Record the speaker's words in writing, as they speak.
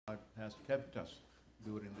has kept us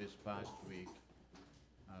during this past week.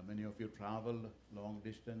 Many of you traveled long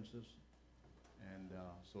distances, and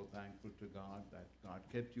so thankful to God that God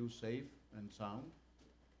kept you safe and sound,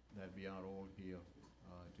 that we are all here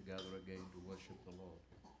together again to worship the Lord.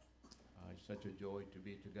 It's such a joy to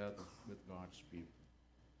be together with God's people.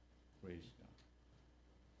 Praise God.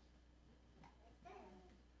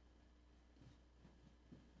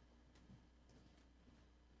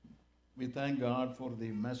 We thank God for the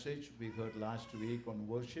message we heard last week on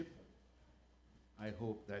worship. I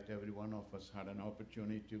hope that every one of us had an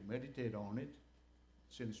opportunity to meditate on it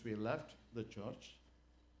since we left the church.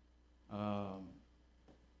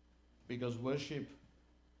 Because worship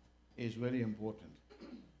is very important.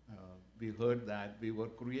 We heard that we were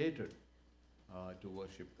created to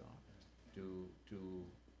worship God, to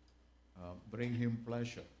bring Him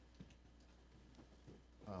pleasure.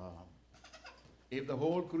 If the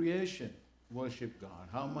whole creation worship God,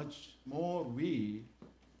 how much more we,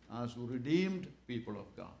 as redeemed people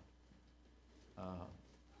of God,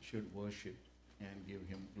 should worship and give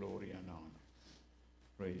Him glory and honor.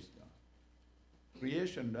 Praise God.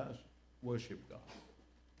 Creation does worship God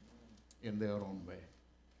in their own way.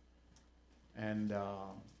 And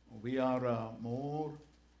we are more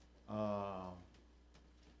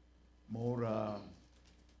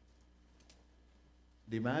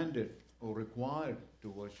demanded or required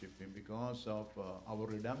to worship Him because of our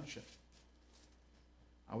redemption.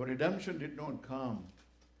 Our redemption did not come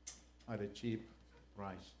at a cheap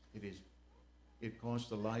price. It cost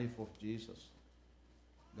the life of Jesus.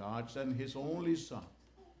 God sent His only Son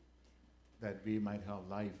that we might have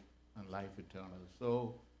life and life eternal.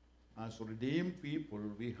 So, as redeemed people,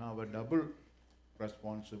 we have a double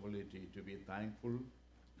responsibility to be thankful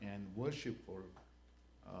and worshipful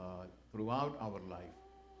throughout our life.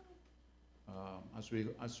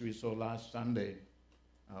 As we saw last Sunday,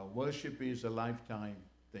 worship is a lifetime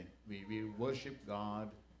thing. We worship God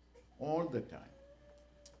all the time.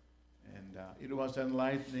 And it was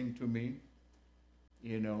enlightening to me,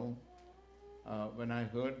 when I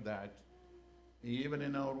heard that even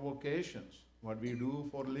in our vocations, what we do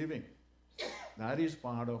for living, that is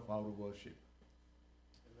part of our worship.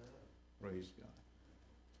 Praise God.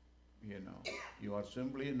 You are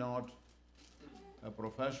simply not a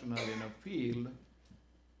professional in a field,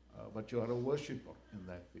 but you are a worshiper in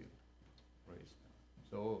that field. Praise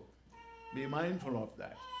God. So be mindful of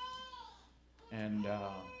that. And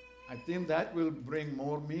I think that will bring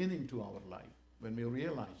more meaning to our life when we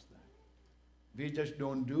realize that. We just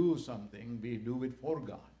don't do something, we do it for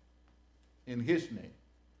God, in His name,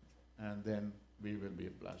 and then we will be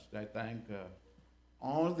blessed. I thank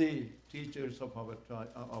all the teachers of our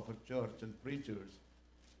church and preachers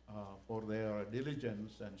for their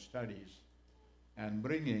diligence and studies and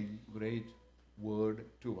bringing great word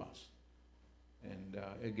to us. And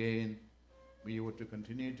again, we were to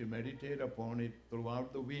continue to meditate upon it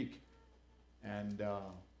throughout the week and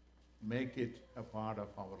make it a part of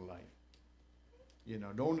our life.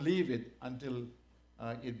 Don't leave it until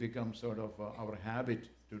it becomes sort of our habit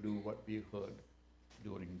to do what we heard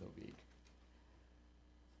during the week.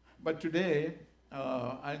 But today,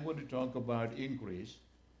 I'm going to talk about increase.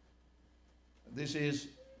 This is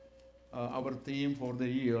our theme for the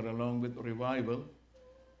year, along with revival.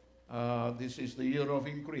 This is the year of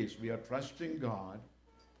increase. We are trusting God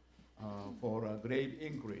for a great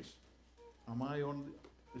increase. Am I on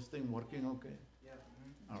this thing working okay? Yeah.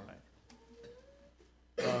 Mm-hmm. All right.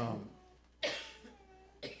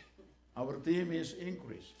 Our theme is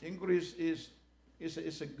increase. Increase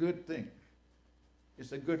is a good thing.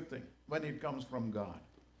 It's a good thing when it comes from God.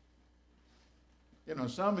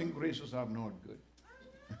 Some increases are not good.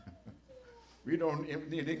 We don't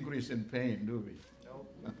need increase in pain, do we? No.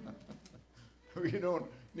 We don't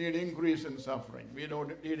need increase in suffering. We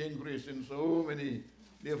don't need increase in so many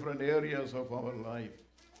different areas of our life.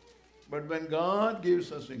 But when God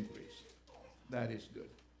gives us increase, that is good.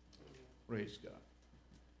 Praise God.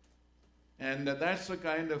 And that's the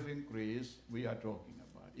kind of increase we are talking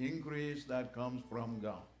about. Increase that comes from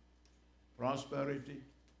God. Prosperity,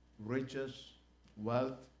 riches,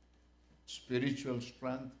 wealth, spiritual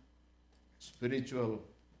strength, spiritual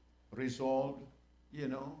resolve,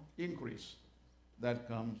 increase that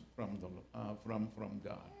comes from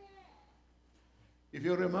God. If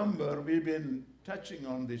you remember, we've been touching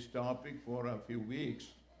on this topic for a few weeks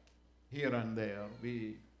here and there.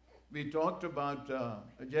 We talked about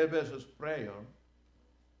Jabez's prayer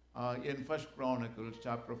in 1 Chronicles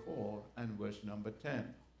chapter 4 and verse number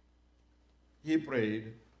 10. He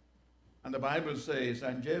prayed, and the Bible says,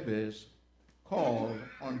 and Jabez called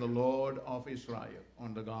on the Lord of Israel,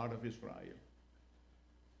 on the God of Israel.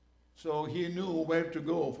 So he knew where to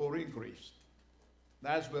go for increase.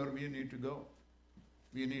 That's where we need to go.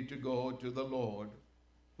 We need to go to the Lord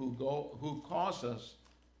who causes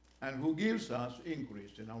and who gives us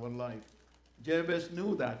increase in our life. Jabez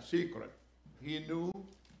knew that secret. He knew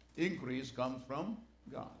increase comes from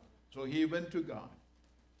God. So he went to God.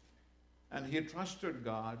 And he trusted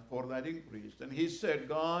God for that increase. And he said,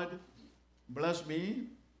 God, bless me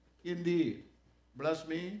indeed. Bless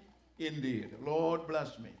me indeed. Lord,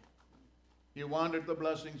 bless me. He wanted the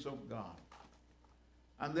blessings of God.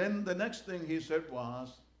 And then the next thing he said was,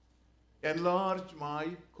 enlarge my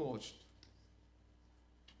coast.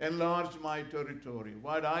 Enlarge my territory.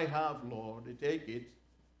 What I have, Lord, take it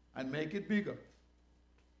and make it bigger.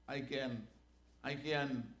 I can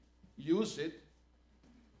use it.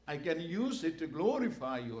 I can use it to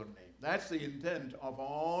glorify your name. That's the intent of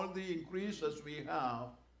all the increases we have.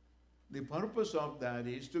 The purpose of that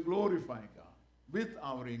is to glorify God with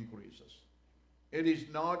our increases. It is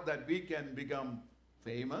not that we can become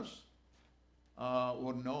famous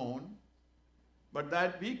or known, but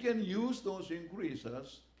that we can use those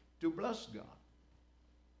increases to bless God,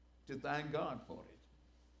 to thank God for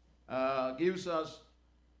it. Gives us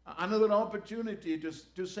another opportunity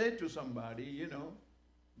to say to somebody, you know,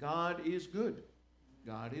 God is good.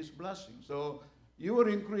 God is blessing. So your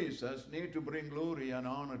increases need to bring glory and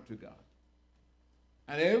honor to God.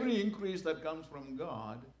 And every increase that comes from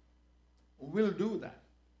God will do that,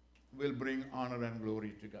 will bring honor and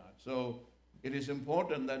glory to God. So it is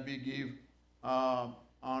important that we give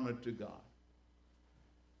honor to God.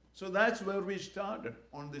 So that's where we started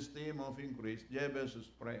on this theme of increase, Jabez's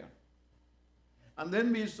prayer. And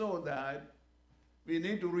then we saw that we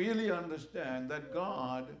need to really understand that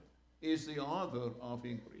God is the author of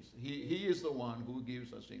increase. He is the one who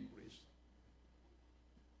gives us increase.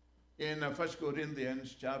 In 1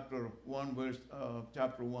 Corinthians chapter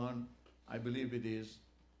 1, I believe it is,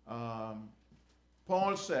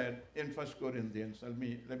 Paul said in 1 Corinthians, let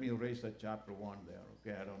me erase that chapter 1 there,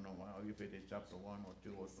 okay? I don't know if it is chapter 1 or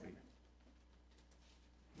 2 or 3.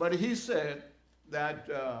 But he said that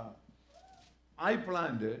I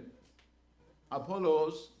planted,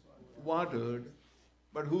 Apollos watered,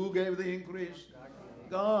 but who gave the increase?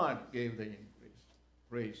 God gave the increase.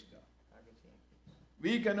 Praise God.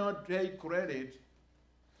 We cannot take credit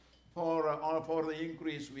for the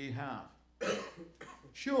increase we have.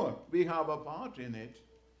 Sure, we have a part in it,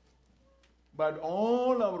 but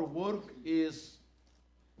all our work is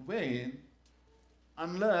vain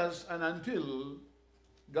unless and until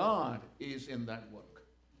God is in that work.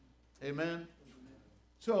 Amen?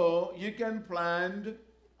 So you can plant,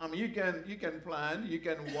 you can plant, you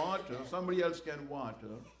can water, somebody else can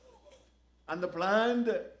water, and the plant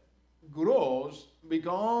grows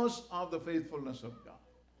because of the faithfulness of God.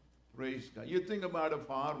 Praise God. You think about a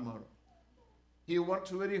farmer. He works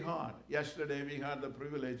very hard. Yesterday we had the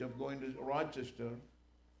privilege of going to Rochester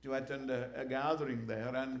to attend a gathering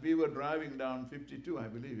there, and we were driving down 52, I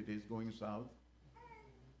believe it is, going south.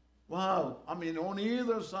 Wow, I mean, on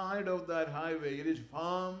either side of that highway, it is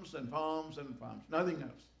farms and farms and farms, nothing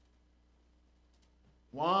else.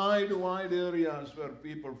 Wide areas where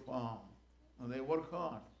people farm, and they work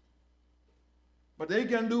hard. But they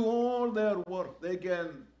can do all their work. They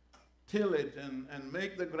can till it and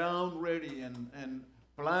make the ground ready and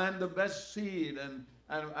plant the best seed and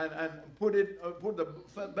put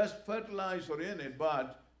the best fertilizer in it,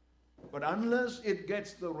 but unless it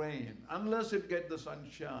gets the rain, unless it gets the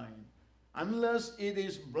sunshine, unless it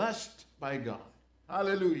is blessed by God,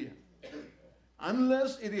 hallelujah,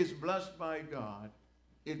 unless it is blessed by God,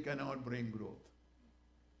 it cannot bring growth.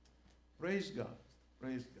 Praise God,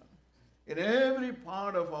 praise God. In every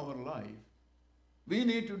part of our life, we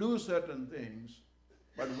need to do certain things,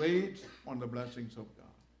 but wait on the blessings of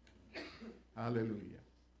God. Hallelujah.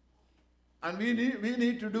 And we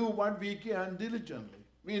need to do what we can diligently.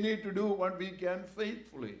 We need to do what we can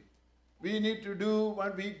faithfully. We need to do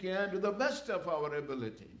what we can to the best of our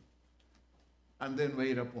ability. And then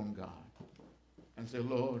wait upon God and say,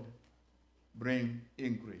 Lord, bring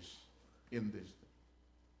increase in this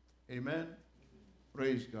thing. Amen?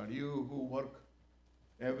 Praise God. You who work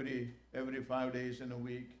every 5 days in a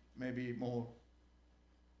week, maybe more,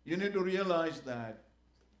 you need to realize that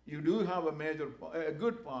you do have a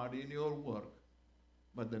good part in your work,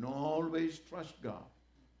 but then always trust God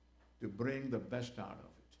to bring the best out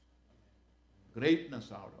of it,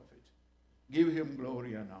 greatness out of it. Give him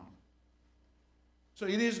glory and honor. So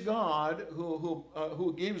it is God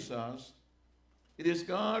who gives us, it is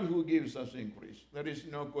God who gives us increase. There is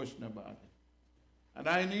no question about it. And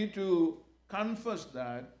I need to confess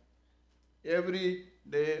that every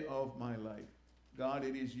day of my life. God,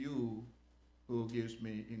 it is you who gives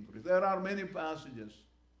me increase. There are many passages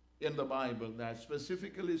in the Bible that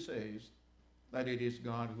specifically says that it is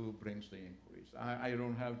God who brings the increase. I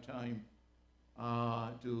don't have time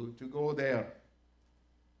to go there,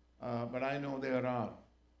 but I know there are.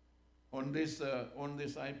 On this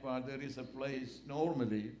iPad, there is a place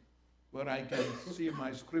normally where I can see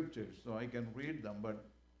my scriptures, so I can read them, but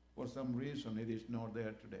for some reason it is not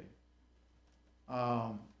there today.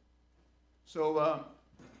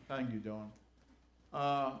 Thank you, John.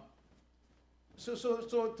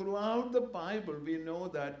 So throughout the Bible, we know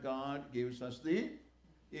that God gives us the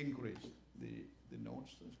increase. The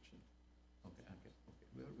notes section. Okay.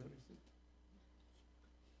 Where is it?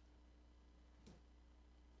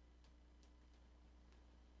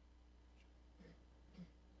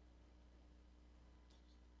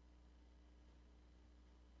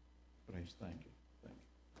 Praise, thank you.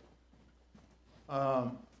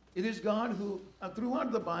 It is God who,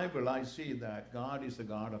 throughout the Bible, I see that God is a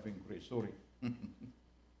God of increase. Sorry.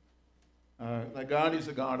 That God is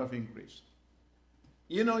a God of increase.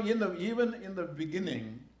 You know, even in the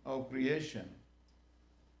beginning of creation,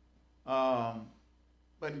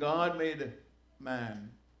 when God made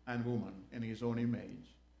man and woman in his own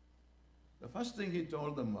image, the first thing he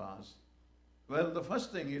told them was, the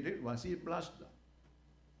first thing he did was he blessed them.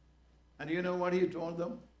 And you know what he told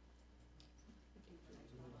them?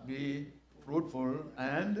 Be fruitful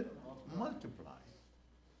and multiply.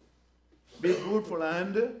 Be fruitful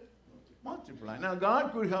and multiply. Now,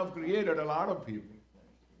 God could have created a lot of people.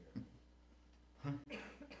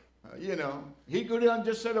 He could have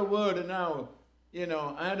just said a word and now,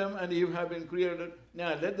 Adam and Eve have been created.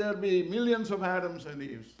 Now, let there be millions of Adams and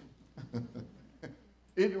Eves.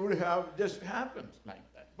 It would have just happened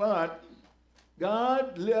like that. But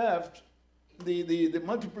God left the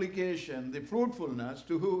multiplication, the fruitfulness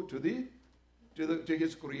to who? To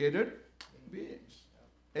his created beings.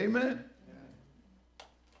 Amen.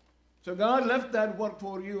 So God left that work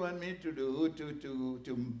for you and me to do,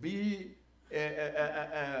 to be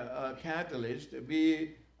a catalyst, to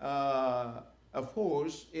be a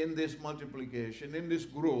force in this multiplication, in this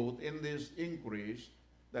growth, in this increase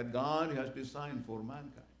that God has designed for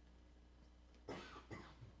mankind.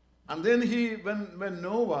 And then when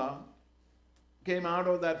Noah came out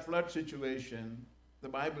of that flood situation, the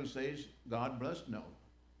Bible says God blessed Noah.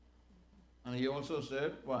 And he also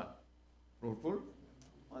said, what? Fruitful,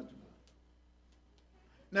 multiply.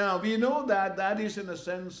 Now, we know that is in a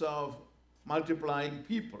sense of multiplying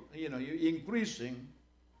people, you increasing.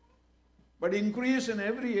 But increase in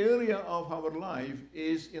every area of our life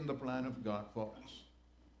is in the plan of God for us.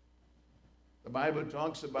 The Bible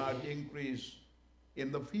talks about increase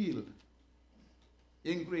in the field,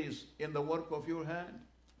 increase in the work of your hand.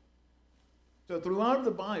 So throughout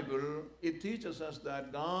the Bible, it teaches us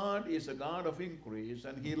that God is a God of increase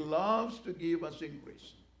and he loves to give us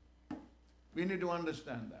increase. We need to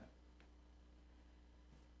understand that.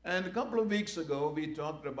 And a couple of weeks ago, we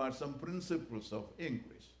talked about some principles of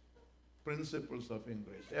increase. Principles of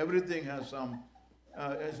increase. Everything has some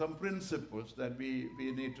principles that we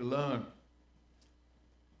need to learn.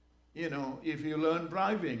 If you learn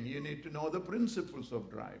driving, you need to know the principles of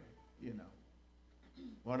driving.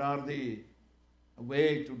 What are the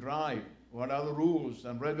way to drive? What are the rules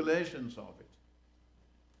and regulations of it?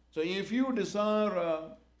 So if you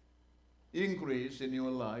desire increase in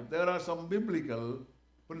your life, there are some biblical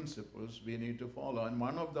principles we need to follow. And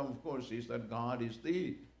one of them, of course, is that God is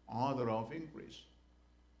the author of increase.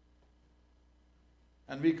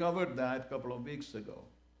 And we covered that a couple of weeks ago.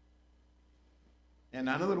 And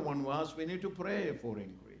another one was we need to pray for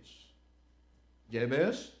increase.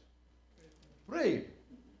 Jabez prayed.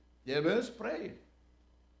 Jabez prayed.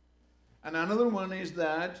 And another one is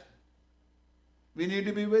that we need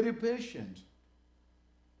to be very patient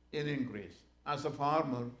in increase. As a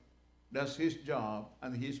farmer does his job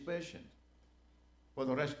and he's patient for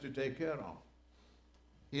the rest to take care of.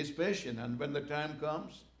 He's patient, and when the time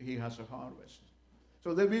comes, he has a harvest.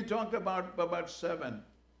 So then we talked about 7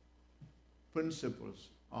 principles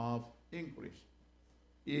of increase.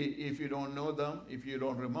 If you don't know them, if you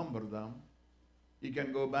don't remember them, you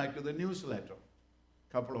can go back to the newsletter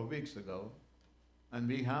a couple of weeks ago, and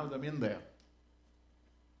we have them in there.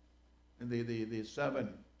 And the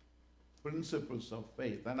 7 principles of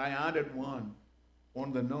faith. And I added one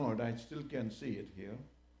on the note. I still can't see it here.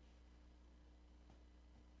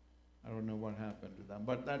 I don't know what happened to them,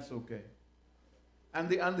 but that's okay. And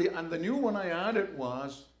the new one I added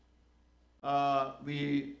was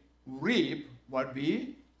we reap what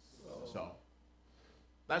we sow.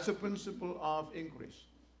 That's a principle of increase.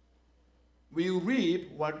 We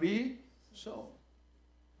reap what we sow.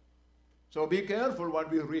 So be careful what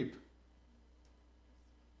we reap.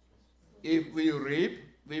 If we reap,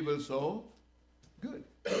 we will sow good.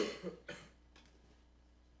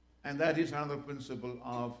 And that is another principle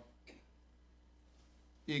of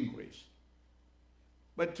increase.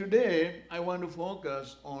 But today, I want to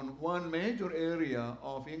focus on one major area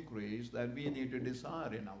of increase that we need to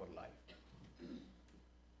desire in our life.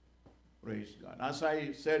 Praise God. As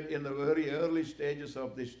I said in the very early stages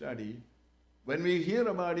of this study, when we hear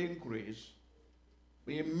about increase,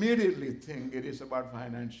 we immediately think it is about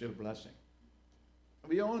financial blessing.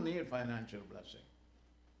 We all need financial blessing.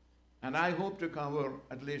 And I hope to cover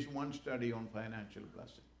at least one study on financial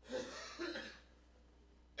blessing.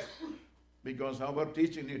 Because our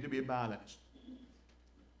teaching needs to be balanced.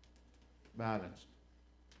 Balanced.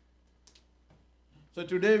 So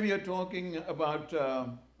today we are talking about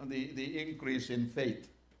the increase in faith.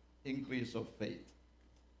 Increase of faith.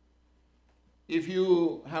 If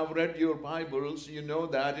you have read your Bibles, you know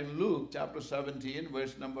that in Luke chapter 17,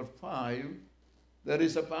 verse number 5, there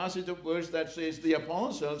is a passage of verse that says, the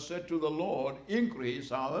apostles said to the Lord,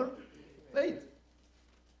 increase our faith.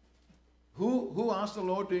 Who asked the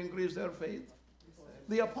Lord to increase their faith?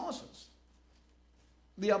 The apostles.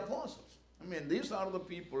 The apostles. I mean, these are the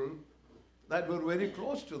people that were very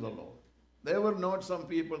close to the Lord. They were not some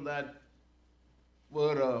people that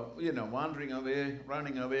were, wandering away,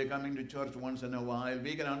 running away, coming to church once in a while.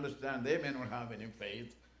 We can understand they may not have any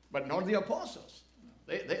faith, but not the apostles.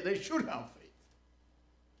 They should have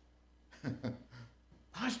faith.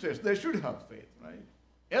 Pastors, they should have faith, right?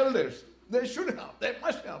 Elders, they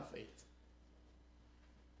must have faith.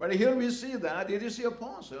 But here we see that it is the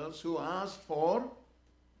apostles who asked for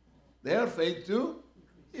their faith to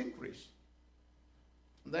increase.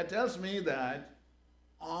 That tells me that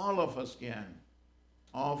all of us can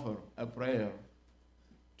offer a prayer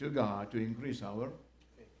to God to increase our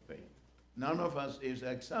faith. None of us is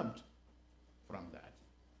exempt from that.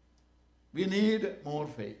 We need more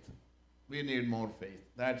faith. We need more faith.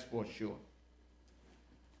 That's for sure.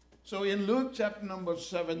 So in Luke chapter number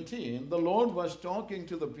 17, the Lord was talking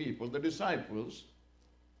to the people, the disciples,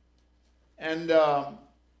 and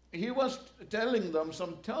he was telling them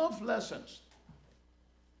some tough lessons.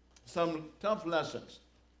 Some tough lessons.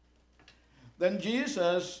 Then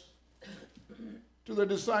Jesus to the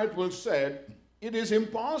disciples said, it is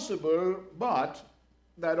impossible but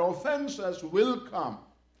that offenses will come.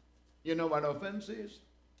 You know what offense is?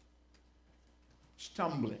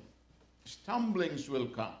 Stumbling. Stumblings will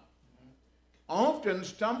come. Often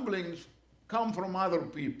stumblings come from other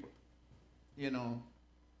people. You know,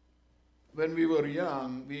 when we were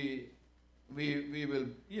young, we will,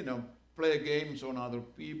 play games on other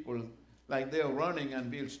people, like they're running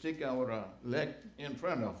and we'll stick our leg in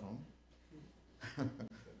front of them.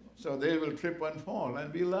 So they will trip and fall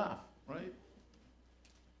and we laugh, right?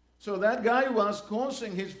 So that guy was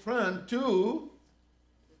causing his friend to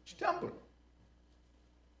stumble.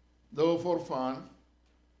 Though for fun,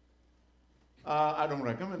 I don't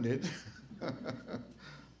recommend it.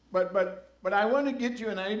 But I want to get you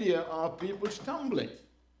an idea of people stumbling.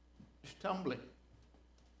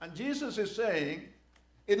 And Jesus is saying,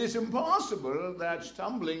 it is impossible that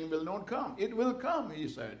stumbling will not come. It will come, he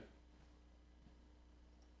said.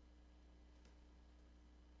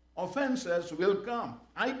 Offenses will come.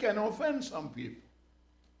 I can offend some people.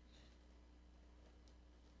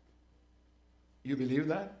 You believe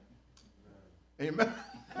that? Amen.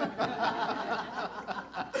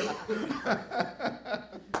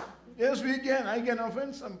 Yes, we can. I can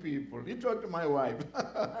offend some people. You talk to my wife.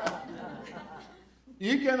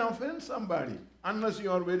 You can offend somebody unless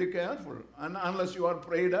you are very careful, and unless you are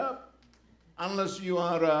prayed up, unless you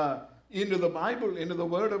are into the Bible, into the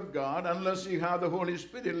Word of God, unless you have the Holy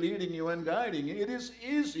Spirit leading you and guiding you. It is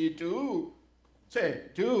easy to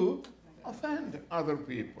offend other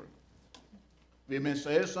people. We may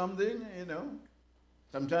say something,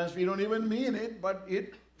 sometimes we don't even mean it, but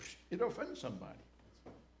it offends somebody.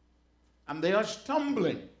 And they are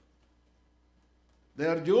stumbling.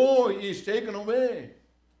 Their joy is taken away.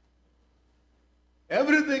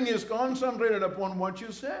 Everything is concentrated upon what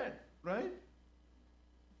you said, right?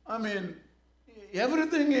 I mean,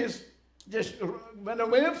 everything is just went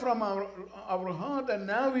away from our heart, and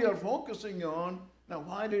now we are focusing on, now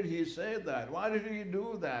why did he say that? Why did he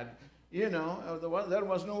do that? There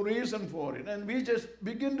was no reason for it. And we just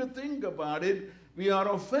begin to think about it. We are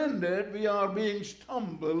offended. We are being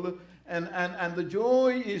stumbled. And the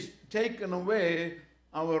joy is taken away.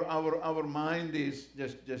 Our mind is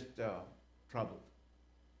just troubled.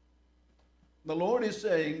 The Lord is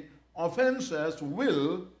saying offenses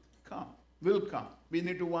will come. We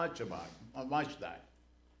need to watch that.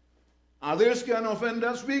 Others can offend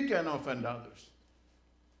us, we can offend others.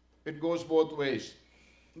 It goes both ways.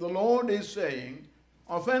 The Lord is saying,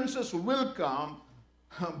 offenses will come,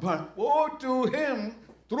 but woe to him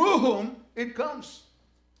through whom it comes.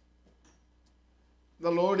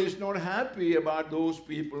 The Lord is not happy about those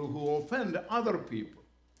people who offend other people.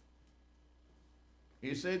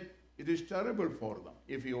 He said it is terrible for them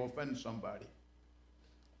if you offend somebody.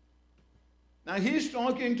 Now he's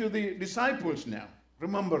talking to the disciples now.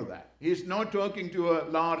 Remember that. He's not talking to a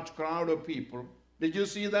large crowd of people. Did you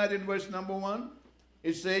see that in verse number 1?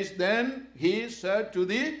 It says, then he said to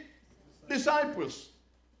the disciples.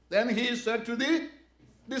 Then he said to the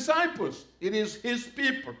disciples. It is his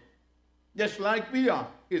people. Just like we are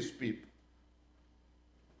his people.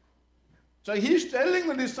 So he's telling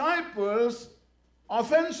the disciples,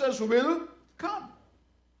 offenses will come.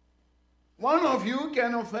 One of you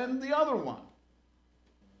can offend the other one.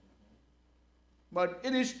 But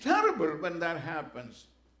it is terrible when that happens.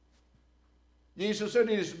 Jesus said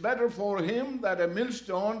it is better for him that a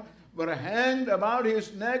millstone were hanged about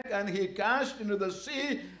his neck and he cast into the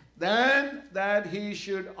sea than that he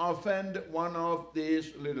should offend one of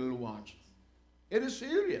these little ones. It is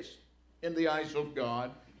serious in the eyes of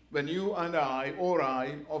God when you and I or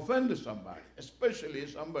I offend somebody, especially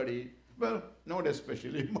somebody, well, not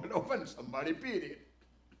especially, but offend somebody, period.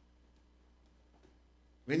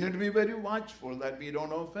 We need to be very watchful that we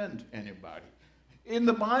don't offend anybody. In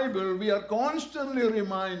the Bible, we are constantly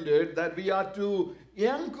reminded that we are to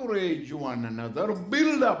encourage one another,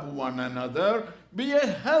 build up one another, be a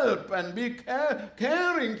help and be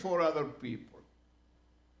caring for other people.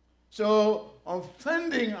 So,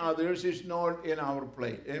 offending others is not in our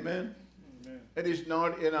plate. Amen? Amen. It is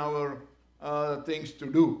not in our things to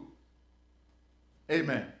do.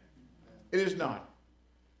 Amen. It is not.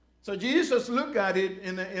 So Jesus looked at it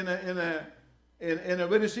in a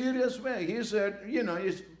very serious way. He said, you know,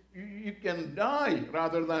 you can die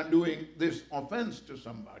rather than doing this offense to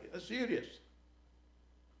somebody. That's serious.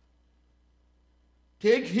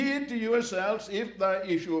 Take heed to yourselves.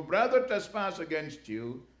 If your brother trespass against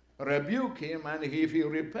you, rebuke him, and if he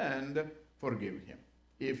repent, forgive him.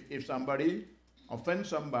 If somebody offends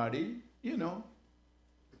somebody, you know,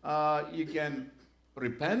 you can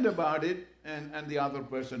repent about it, and the other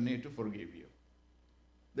person need to forgive you.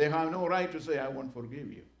 They have no right to say, I won't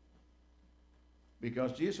forgive you.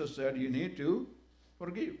 Because Jesus said you need to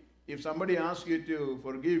forgive. If somebody asks you to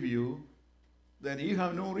forgive you, then you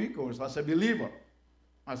have no recourse as a believer.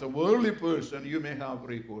 As a worldly person, you may have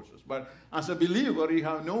recourses. But as a believer, you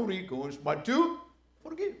have no recourse but to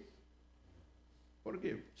forgive.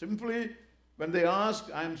 Forgive. Simply, when they ask,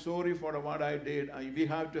 I'm sorry for what I did, we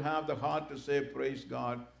have to have the heart to say, praise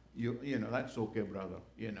God. You know, that's okay, brother.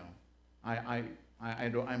 You know,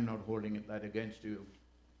 I'm not holding that against you.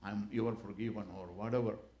 You are forgiven or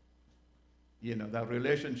whatever. You know, that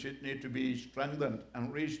relationship need to be strengthened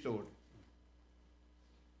and restored.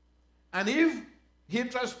 And if he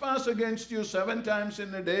trespass against you 7 times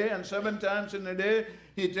in a day, and 7 times in a day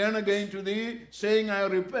he turn again to thee, saying, I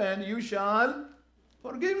repent, you shall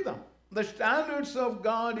forgive them. The standards of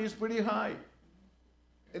God is pretty high.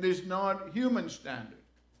 It is not human standard.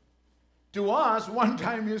 To us, 1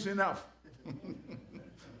 time is enough.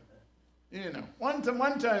 You know, one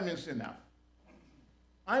time is enough.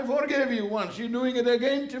 I forgave you once. You're doing it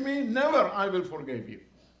again to me? Never I will forgive you.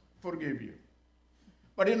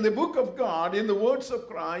 But in the book of God, in the words of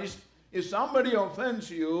Christ, if somebody offends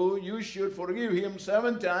you, you should forgive him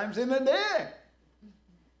 7 times in a day.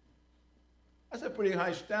 That's a pretty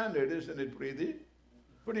high standard, isn't it, Preeti?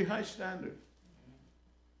 Pretty high standard.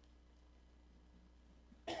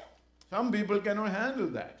 Some people cannot handle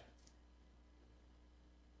that.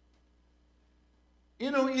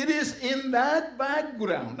 You know, it is in that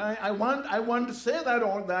background. I want to say that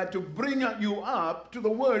all that to bring you up to the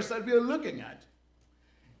words that we are looking at.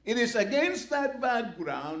 It is against that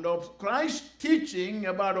background of Christ's teaching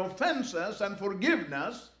about offenses and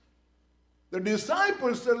forgiveness, the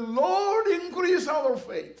disciples said, Lord, increase our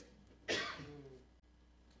faith.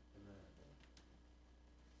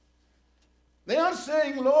 They are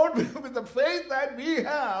saying, Lord, with the faith that we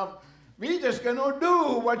have, we just cannot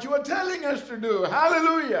do what you are telling us to do.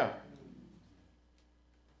 Hallelujah.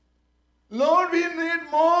 Lord, we need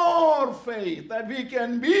more faith that we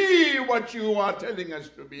can be what you are telling us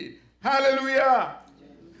to be. Hallelujah.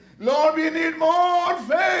 Lord, we need more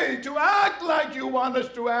faith to act like you want us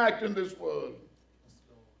to act in this world.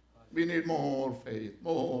 We need more faith,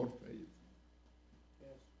 more faith.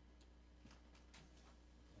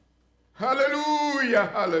 Hallelujah,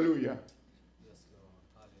 hallelujah.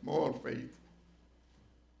 More faith.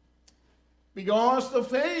 Because the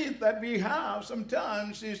faith that we have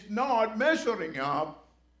sometimes is not measuring up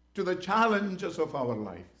to the challenges of our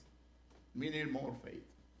life. We need more faith.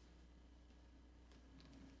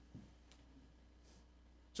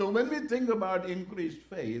 So when we think about increased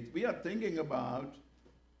faith, we are thinking about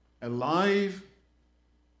a life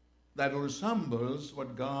that resembles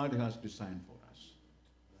what God has designed for us.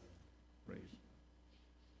 Praise.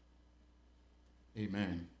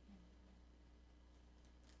 Amen.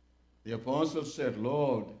 The apostle said,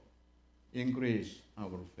 Lord, increase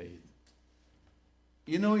our faith.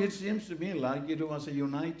 You know, it seems to me like it was a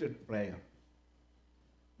united prayer.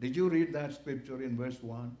 Did you read that scripture in verse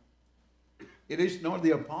 1? It is not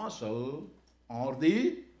the apostle or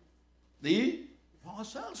the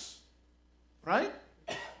apostles. Right?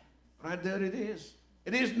 Right there it is.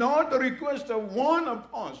 It is not the request of one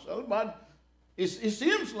apostle, but it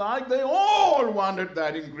seems like they all wanted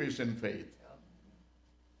that increase in faith.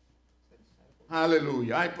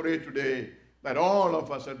 Hallelujah. I pray today that all of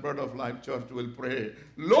us at Bread of Life Church will pray,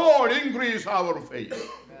 Lord, increase our faith.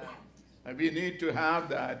 And we need to have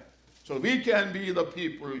that so we can be the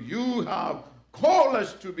people you have called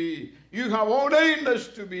us to be. You have ordained us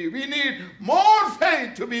to be. We need more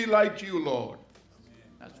faith to be like you, Lord.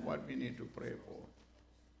 That's what we need to pray for.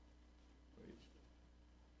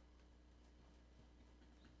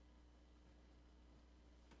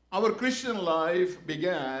 Our Christian life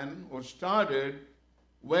began or started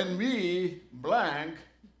when we blank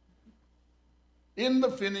in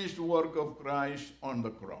the finished work of Christ on the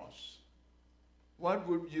cross. What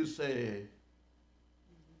would you say?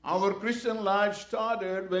 Our Christian life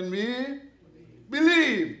started when we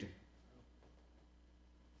believed.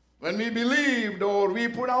 When we believed or we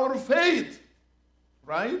put our faith,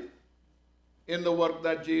 right, in the work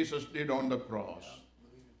that Jesus did on the cross.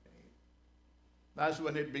 That's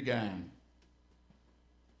when it began.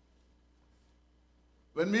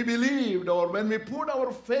 When we believed or when we put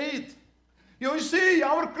our faith. You see,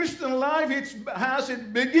 our Christian life has its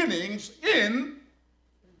beginnings in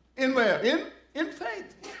where? In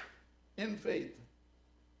faith. In faith.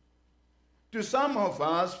 To some of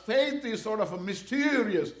us, faith is sort of a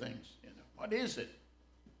mysterious thing. You know, what is it?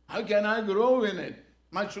 How can I grow in it?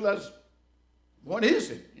 Much less, what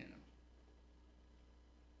is it? You know,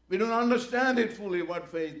 we don't understand it fully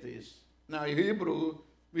what faith is. Now, in Hebrew,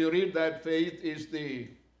 we read that faith is the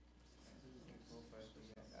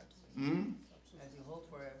As you hope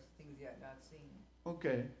for things yet not seen.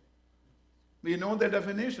 Okay. We know the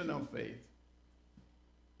definition of faith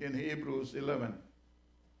in Hebrews 11,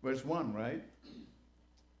 verse 1, right?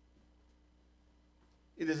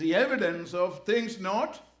 It is the evidence of things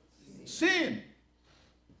not seen.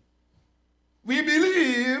 We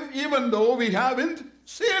believe even though we haven't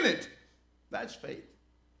seen it. That's faith.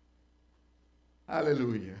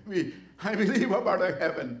 Hallelujah. I believe about a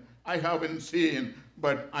heaven I haven't seen,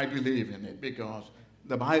 but I believe in it because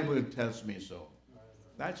the Bible tells me so.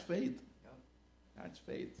 That's faith. That's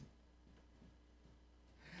faith.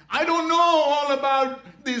 I don't know all about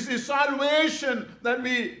this salvation that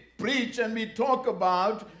we preach and we talk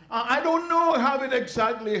about. I don't know how it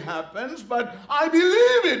exactly happens, but I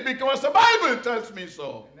believe it because the Bible tells me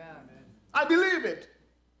so. Amen. I believe it.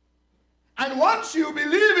 And once you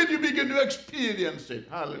believe it, you begin to experience it.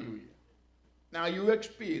 Hallelujah. Now you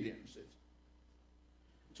experience it.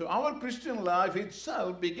 So our Christian life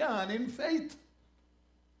itself began in faith.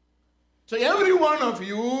 So every one of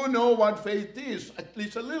you know what faith is, at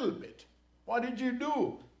least a little bit. What did you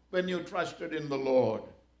do when you trusted in the Lord?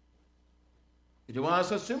 It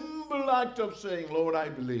was a simple act of saying, Lord, I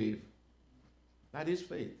believe. That is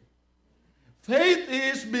faith. Faith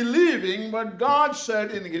is believing what God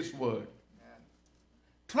said in His Word.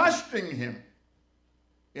 Trusting Him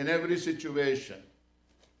in every situation,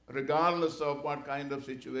 regardless of what kind of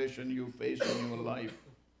situation you face in your life.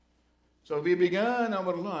 So we began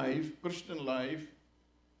our life, Christian life,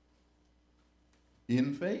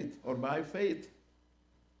 in faith or by faith.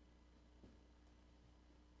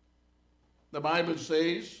 The Bible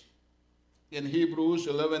says in Hebrews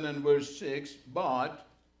 11 and verse 6, but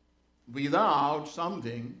without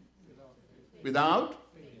something, without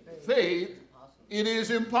faith, it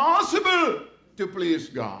is impossible to please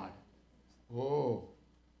God. Oh,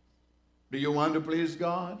 do you want to please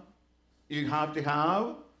God? You have to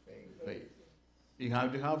have faith. You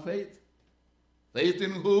have to have faith. Faith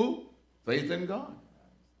in who? Faith in God.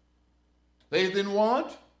 Faith in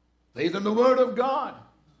what? Faith in the Word of God.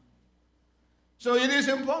 So it is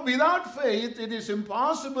without faith, it is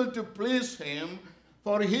impossible to please Him,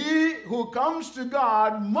 for he who comes to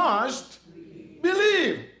God must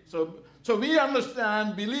believe. So we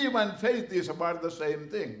understand belief and faith is about the same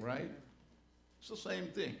thing, right? It's the same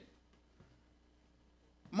thing.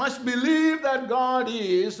 Must believe that God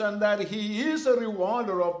is and that He is a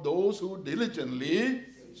rewarder of those who diligently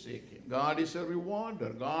seek Him. God is a rewarder.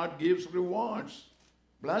 God gives rewards,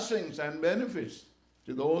 blessings and benefits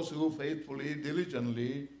to those who faithfully,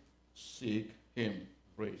 diligently seek Him.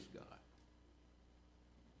 Praise God.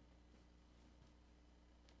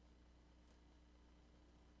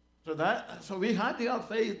 So we had to have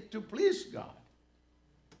faith to please God.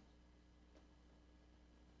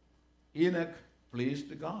 Enoch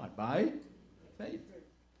pleased God by faith.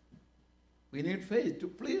 We need faith to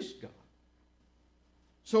please God.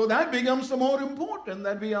 So that becomes the more important,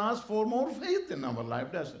 that we ask for more faith in our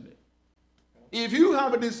life, doesn't it? If you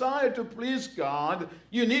have a desire to please God,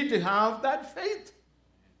 you need to have that faith.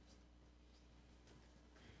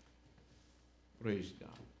 Praise God.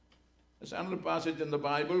 There's another passage in the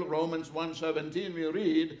Bible, Romans 1:17, we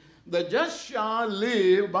read, the just shall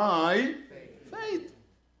live by faith.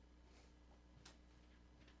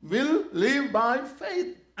 Will live by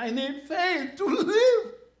faith. I need faith to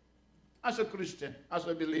live as a Christian, as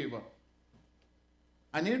a believer.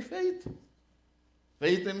 I need faith.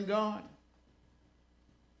 Faith in God.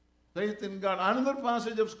 Faith in God. Another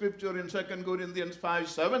passage of Scripture in 2 Corinthians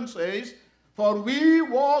 5:7 says, for we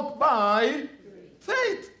walk by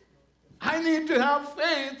faith. I need to have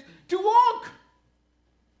faith to walk.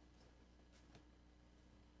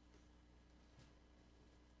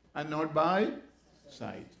 And not by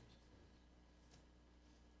sight.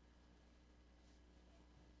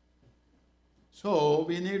 So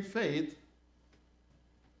we need faith.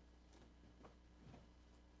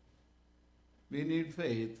 We need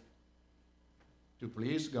faith to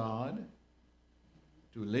please God,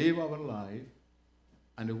 to live our life,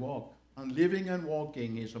 and to walk. And living and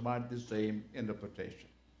walking is about the same interpretation.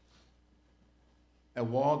 A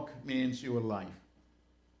walk means your life.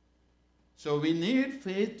 So we need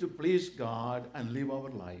faith to please God and live our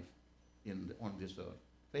life on this earth.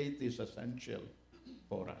 Faith is essential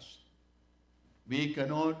for us. We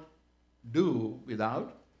cannot do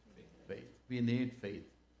without faith. We need faith.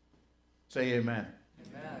 Say amen.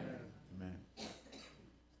 Amen. Amen.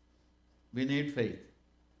 We need faith.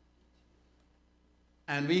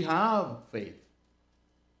 And we have faith.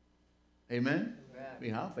 Amen? Amen. We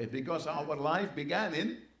have faith because our life began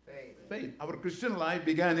in Faith. Our Christian life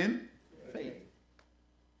began in faith.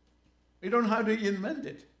 We don't have to invent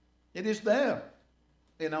it. It is there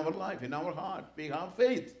in our life, in our heart. We have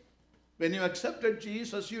faith. When you accepted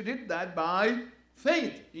Jesus, you did that by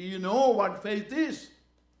faith. You know what faith is.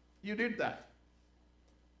 You did that.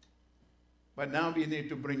 But now we need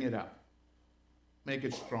to bring it up. Make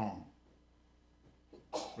it strong.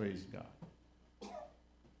 Praise God.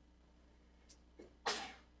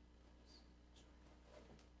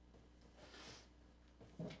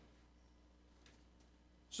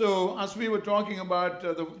 So, as we were talking about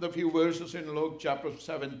the few verses in Luke chapter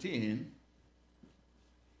 17,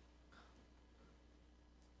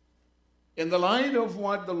 in the light of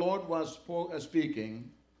what the Lord was speaking,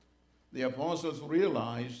 the apostles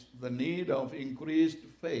realized the need of increased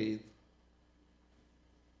faith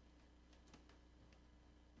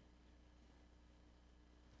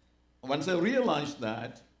once they realized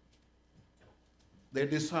that, they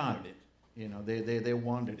desired it. You know, they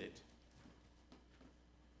wanted it.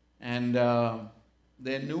 And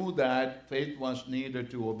they knew that faith was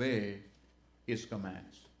needed to obey His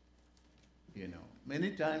commands. You know,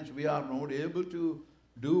 many times we are not able to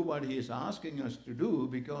do what He is asking us to do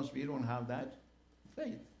because we don't have that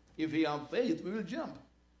faith. If we have faith, we will jump.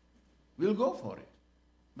 We'll go for it.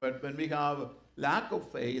 But when we have lack of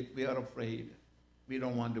faith, we are afraid. We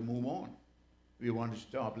don't want to move on. We want to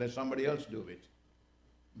stop. Let somebody else do it,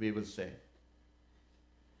 we will say.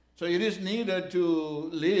 So it is needed to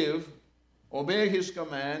live, obey His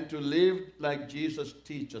command, to live like Jesus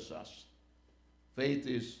teaches us. Faith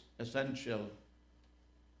is essential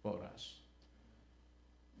for us.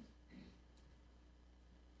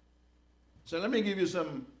 So let me give you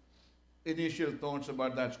some initial thoughts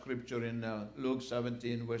about that scripture in Luke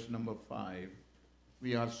 17, verse number 5.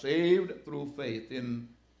 We are saved through faith. In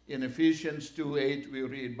Ephesians 2:8 we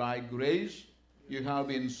read, by grace you have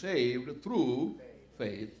been saved through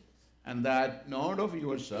faith, and that not of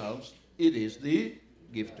yourselves, it is the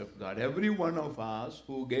gift of God. Every one of us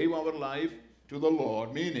who gave our life to the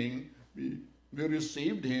Lord, meaning we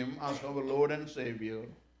received Him as our Lord and Savior,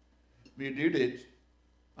 we did it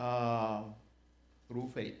through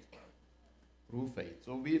faith. Through faith.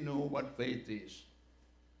 So we know what faith is.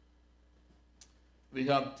 We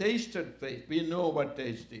have tasted faith. We know what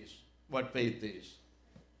taste is, what faith is.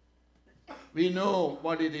 We know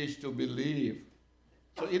what it is to believe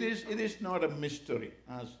So it is not a mystery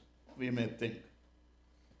as we may think.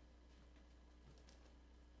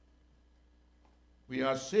 We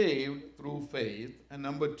are saved through faith. And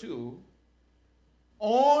number two,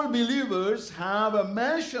 all believers have a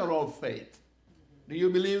measure of faith. Do you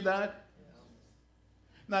believe that?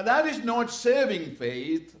 Now that is not saving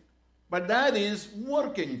faith, but that is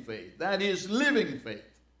working faith. That is living faith.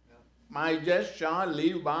 My just shall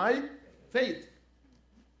live by faith.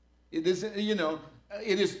 It is,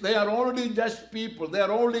 they are already just people. They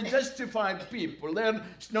are already justified people.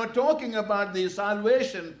 It's not talking about the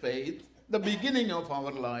salvation faith, the beginning of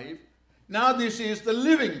our life. Now this is the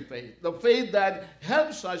living faith, the faith that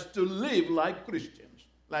helps us to live like Christians,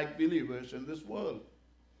 like believers in this world.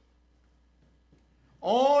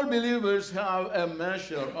 All believers have a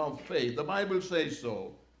measure of faith. The Bible says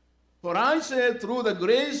so. For I say, through the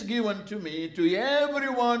grace given to me, to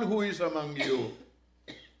everyone who is among you.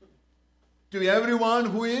 To everyone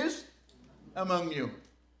who is among you.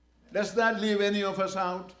 Does that leave any of us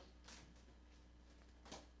out?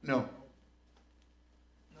 No.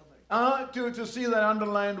 To see that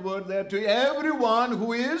underlined word there, to everyone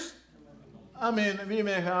who is, we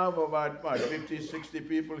may have about 50, 60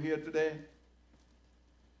 people here today.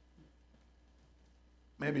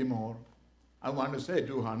 Maybe more. I want to say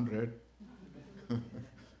 200.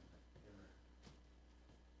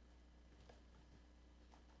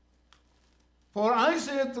 For I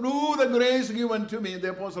say, through the grace given to me,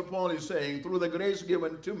 the Apostle Paul is saying, through the grace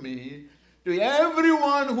given to me, to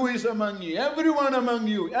everyone who is among you, everyone among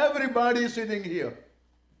you, everybody sitting here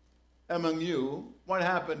among you, what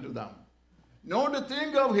happened to them? Not to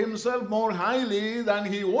think of himself more highly than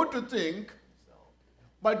he ought to think,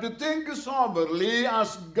 but to think soberly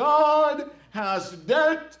as God has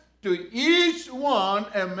dealt to each one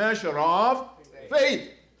a measure of faith.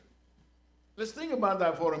 Let's think about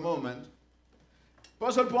that for a moment.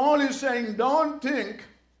 Apostle Paul is saying, don't think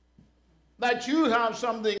that you have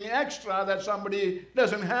something extra that somebody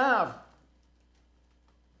doesn't have.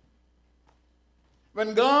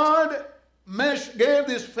 When God gave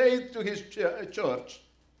this faith to his church,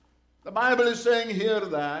 the Bible is saying here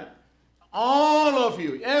that all of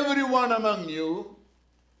you, everyone among you,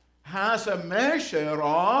 has a measure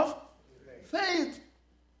of faith.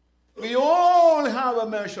 We all have a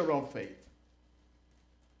measure of faith.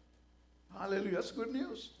 Hallelujah, that's good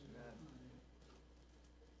news.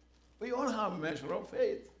 We all have a measure of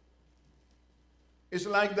faith. It's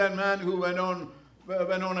like that man who went on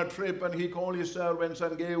a trip and he called his servants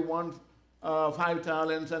and gave one 5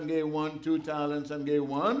 talents and gave one 2 talents and gave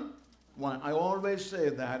one. I always say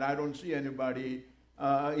that. I don't see anybody,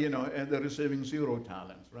 they're receiving 0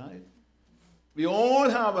 talents, right? We all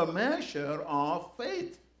have a measure of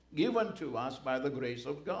faith given to us by the grace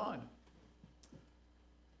of God.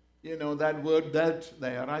 You know, that word dealt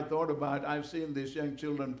there, I thought about, I've seen these young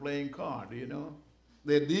children playing cards,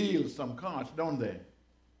 They deal some cards, don't they?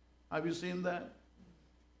 Have you seen that?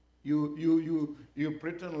 You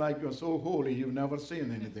pretend like you're so holy, you've never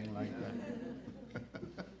seen anything like that.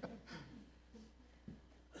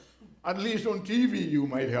 At least on TV you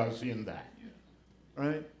might have seen that.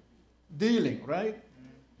 Right? Dealing, right?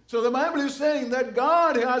 So the Bible is saying that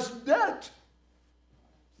God has dealt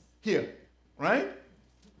here, right?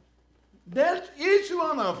 Dealt each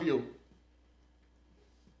one of you.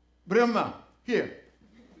 Brahma, here.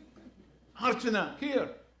 Archana, here.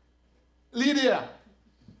 Lydia.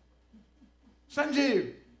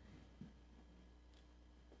 Sanjeev.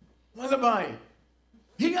 Vallabhai.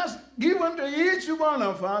 He has given to each one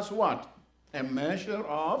of us what? A measure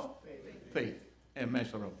of faith. A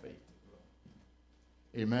measure of faith.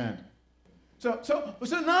 Amen. So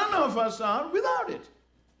none of us are without it.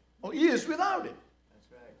 Or is without it.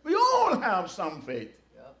 We all have some faith.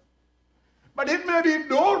 Yep. But it may be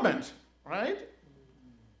dormant, right?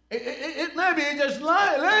 It may be just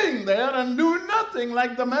laying there and doing nothing,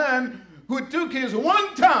 like the man who took his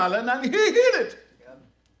 1 talent and he hid it. Yep.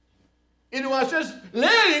 It was just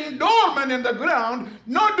laying dormant in the ground,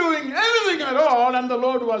 not doing anything at all, and the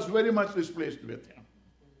Lord was very much displeased with him.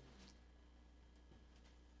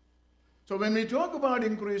 So when we talk about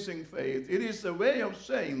increasing faith, it is a way of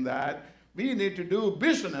saying that we need to do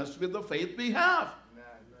business with the faith we have. Amen.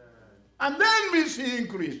 And then we see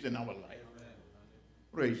increase in our life. Amen.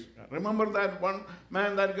 Praise God. Remember that one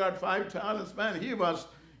man that got 5 talents? Man, he was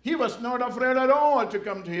not afraid at all to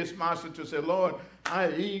come to his master to say, Lord,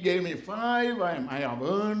 he gave me 5, I have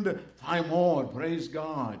earned 5 more. Praise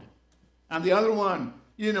God. And the other one,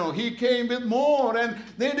 He came with more and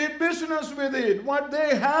they did business with it. What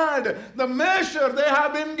they had, the measure they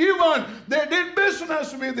have been given, they did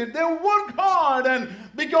business with it. They worked hard, and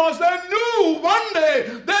because they knew one day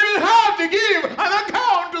they will have to give an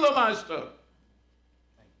account to the master.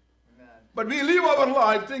 But we live our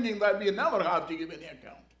life thinking that we never have to give any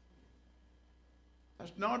account.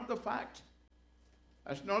 That's not the fact.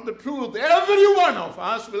 That's not the truth. Every one of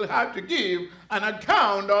us will have to give an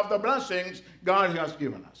account of the blessings God has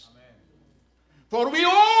given us. Amen. For we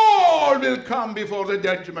all will come before the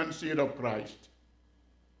judgment seat of Christ.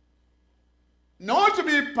 Not to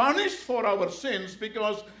be punished for our sins,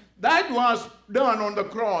 because that was done on the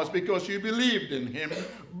cross because you believed in him,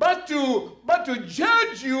 but to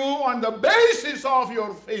judge you on the basis of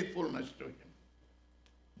your faithfulness to him,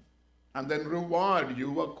 and then reward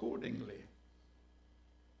you accordingly.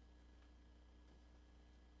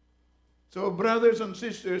 So, brothers and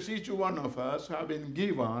sisters, each one of us have been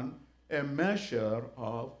given a measure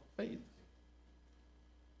of faith.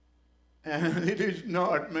 And it is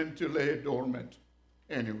not meant to lay dormant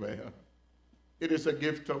anywhere. It is a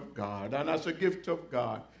gift of God. And as a gift of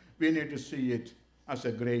God, we need to see it as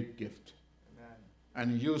a great gift. Amen.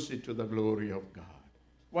 And use it to the glory of God.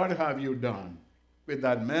 What have you done with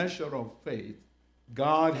that measure of faith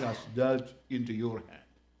God has dealt into your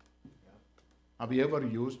hand? Have you ever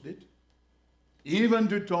used it? Even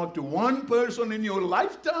to talk to one person in your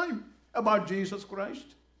lifetime about Jesus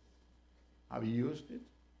Christ? Have you used it?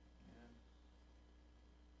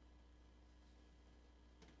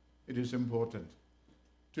 It is important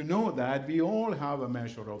to know that we all have a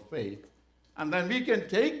measure of faith, and then we can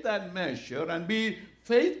take that measure and be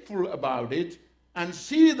faithful about it and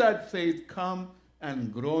see that faith come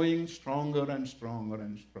and growing stronger and stronger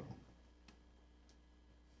and stronger.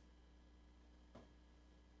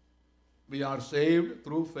 We are saved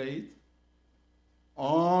through faith.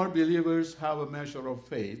 All believers have a measure of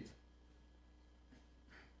faith.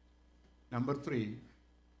 Number 3.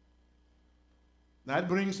 That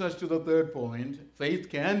brings us to the third point. Faith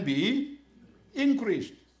can be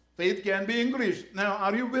increased. Faith can be increased. Now,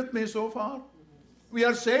 are you with me so far? We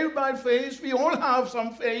are saved by faith. We all have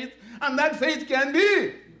some faith. And that faith can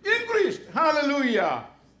be increased. Hallelujah.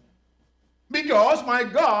 Because my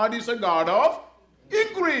God is a God of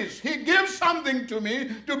increase. He gives something to me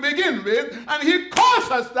to begin with, and he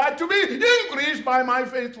causes that to be increased by my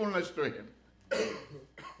faithfulness to him.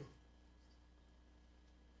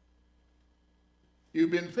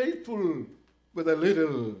 You've been faithful with a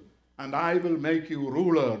little, and I will make you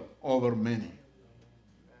ruler over many.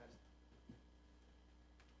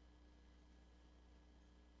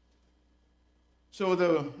 So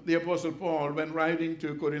the Apostle Paul, when writing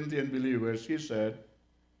to Corinthian believers, he said,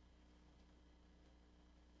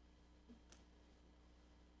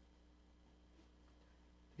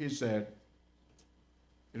 it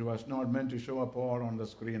was not meant to show up all on the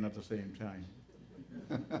screen at the same time.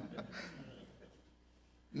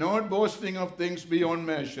 Not boasting of things beyond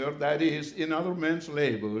measure, that is, in other men's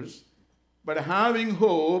labors, but having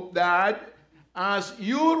hope that as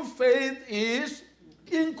your faith is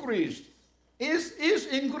increased. Is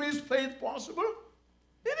increased faith possible?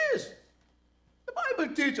 It is. The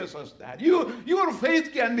Bible teaches us that. Your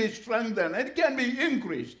faith can be strengthened. It can be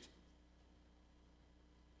increased.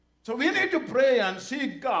 So we need to pray and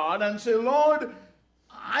seek God and say, Lord,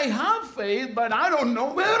 I have faith, but I don't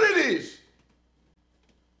know where it is.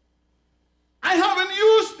 I haven't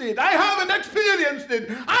used it. I haven't experienced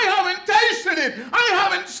it. I haven't tasted it. I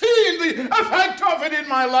haven't seen the effect of it in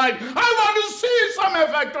my life. I want to see some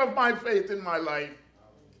effect of my faith in my life.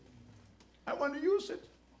 I want to use it.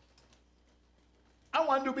 I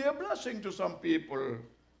want to be a blessing to some people,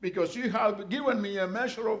 because you have given me a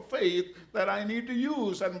measure of faith that I need to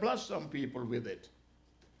use and bless some people with it.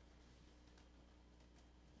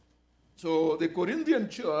 So the Corinthian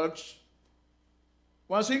church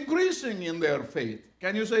was increasing in their faith.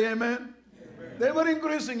 Can you say amen? Amen? They were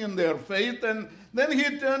increasing in their faith. And then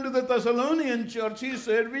he turned to the Thessalonian church. He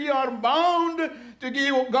said, we are bound to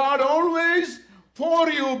give God always for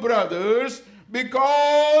you, brothers,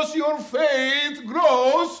 because your faith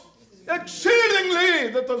grows exceedingly.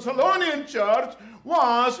 The Thessalonian church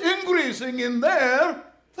was increasing in their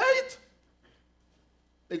faith.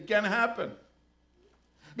 It can happen.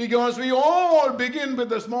 Because we all begin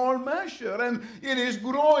with a small measure, and it is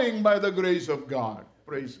growing by the grace of God.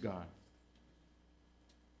 Praise God.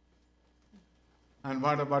 And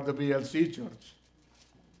what about the BLC church?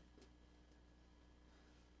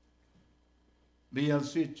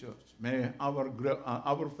 BLC church, may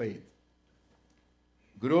our faith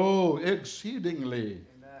grow exceedingly.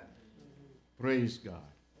 Amen. Praise God.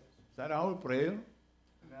 Is that our prayer?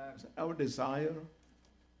 Amen. Our desire.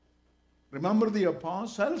 Remember, the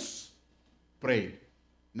apostles prayed.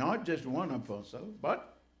 Not just one apostle,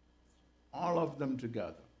 but all of them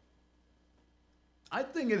together. I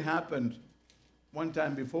think it happened one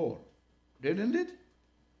time before, didn't it?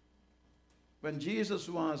 When Jesus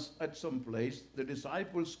was at some place, the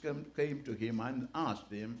disciples came to him and asked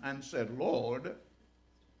him and said, Lord,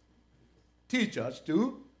 teach us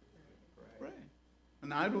to pray.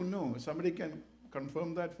 And I don't know, somebody can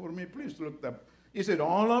confirm that for me? Please look up. Is it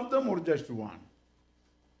all of them or just one?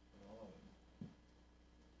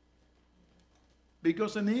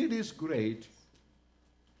 Because the need is great,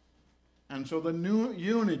 and so the new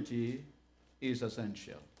unity is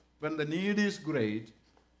essential. When the need is great,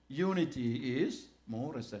 unity is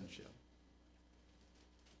more essential.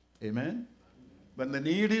 Amen? When the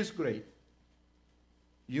need is great,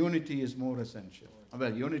 unity is more essential.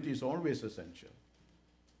 Well, unity is always essential.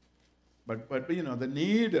 But the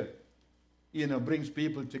need, brings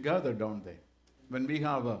people together, don't they? When we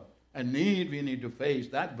have a need we need to face,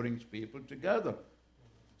 that brings people together.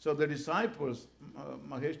 So the disciples,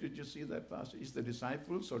 Mahesh, did you see that passage? Is the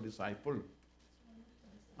disciples or disciple?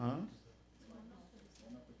 Huh?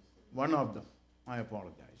 One of them. I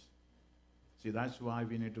apologize. See, that's why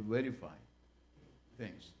we need to verify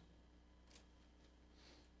things.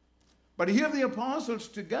 But here the apostles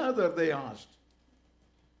together, they asked,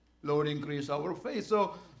 Lord, increase our faith.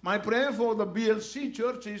 So my prayer for the BLC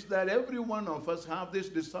church is that every one of us have this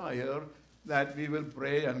desire that we will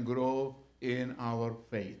pray and grow in our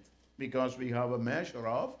faith, because we have a measure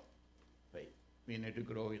of faith. We need to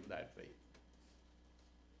grow in that faith.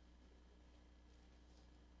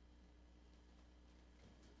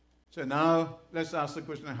 So now let's ask the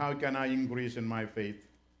question, how can I increase in my faith?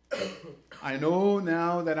 I know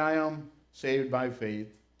now that I am saved by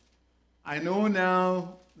faith. I know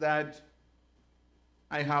now that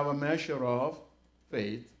I have a measure of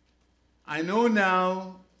faith. I know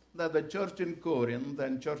now that the church in Corinth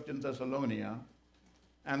and church in Thessalonica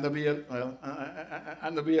and the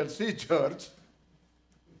BLC church,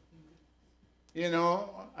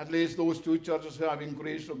 at least those two churches have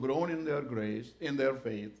increased or grown in their grace, in their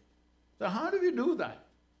faith. So how do we do that?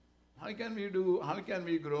 How can we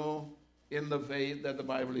grow in the faith that the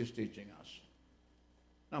Bible is teaching us?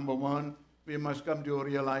 Number one, we must come to a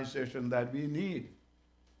realization that we need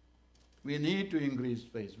to increase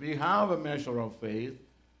faith. We have a measure of faith,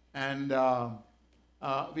 and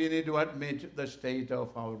we need to admit the state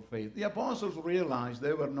of our faith. The apostles realized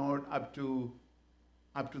they were not up to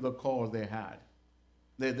the call they had.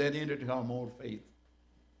 They needed to have more faith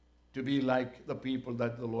to be like the people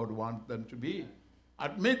that the Lord wants them to be.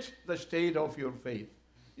 Admit the state of your faith.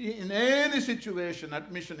 In any situation,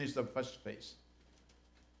 admission is the first phase.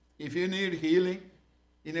 If you need healing,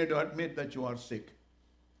 you need to admit that you are sick.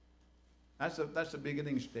 That's the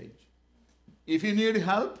beginning stage. If you need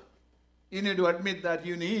help, you need to admit that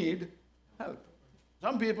you need help.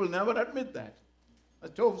 Some people never admit that.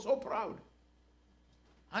 They're so proud.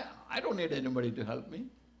 I don't need anybody to help me.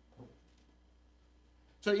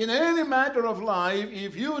 So in any matter of life,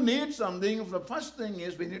 if you need something, the first thing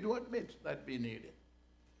is we need to admit that we need it,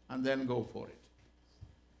 and then go for it.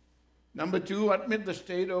 Number two, admit the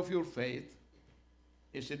state of your faith.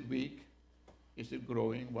 Is it weak? Is it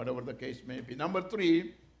growing? Whatever the case may be. Number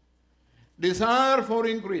three, desire for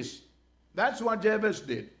increase. That's what Jabez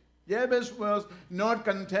did. Jabez was not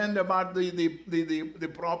content about the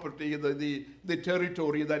property, the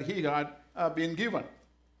territory that he had been given.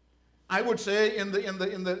 I would say in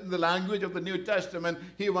the language of the New Testament,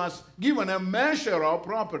 he was given a measure of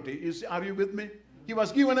property. Are you with me? He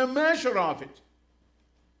was given a measure of it.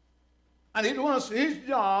 And it was his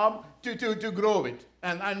job to grow it.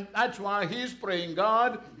 And that's why he's praying,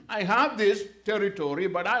 God, I have this territory,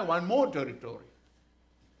 but I want more territory.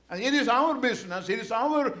 And it is our business, it is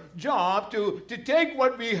our job to take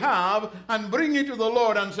what we have and bring it to the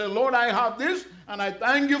Lord and say, Lord, I have this and I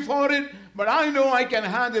thank you for it, but I know I can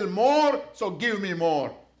handle more, so give me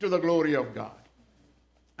more to the glory of God.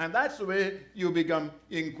 And that's the way you become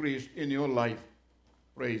increased in your life.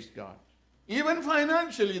 Praise God. Even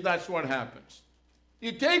financially, that's what happens.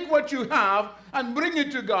 You take what you have and bring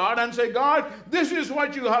it to God and say, God, this is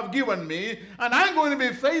what you have given me, and I'm going to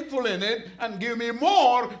be faithful in it, and give me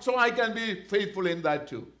more so I can be faithful in that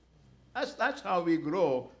too. That's how we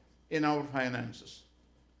grow in our finances.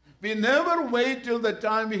 We never wait till the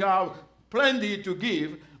time we have plenty to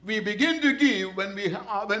give. We begin to give when we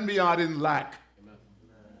are in lack. Amen.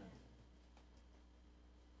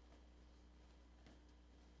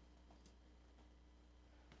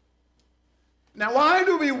 Now, why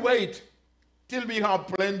do we wait till we have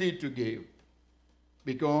plenty to give?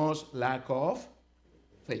 Because lack of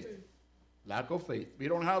faith. Lack of faith. We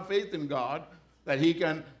don't have faith in God that He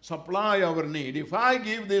can supply our need. If I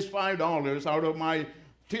give this $5 out of my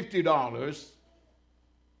 $50,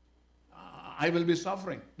 I will be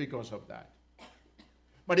suffering because of that.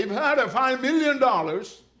 But if I had a $5 million,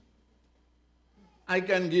 I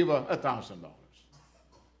can give $1,000.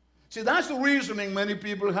 See, that's the reasoning many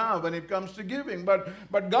people have when it comes to giving.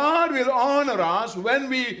 But God will honor us when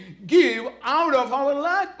we give out of our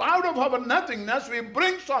lack, out of our nothingness. We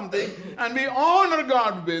bring something and we honor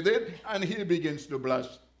God with it, and He begins to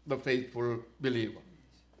bless the faithful believer.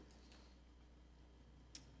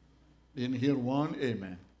 In here one,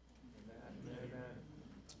 amen.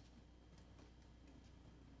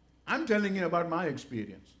 I'm telling you about my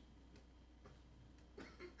experience.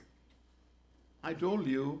 I told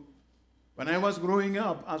you, when I was growing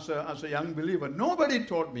up as a young believer, nobody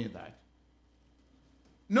taught me that.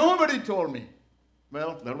 Nobody told me.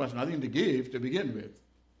 Well, there was nothing to give to begin with.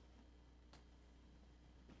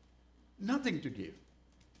 Nothing to give.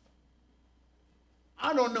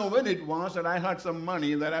 I don't know when it was that I had some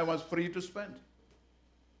money that I was free to spend.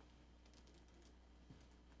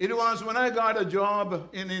 It was when I got a job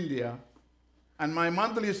in India, and my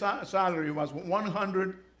monthly salary was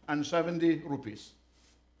 170 rupees.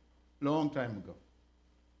 Long time ago.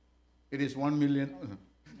 It is 1 million.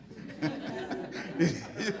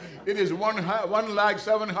 It is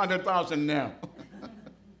 1,700,000 now.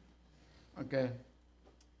 Okay.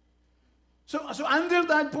 So until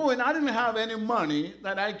that point, I didn't have any money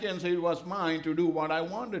that I can say it was mine to do what I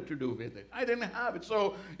wanted to do with it. I didn't have it.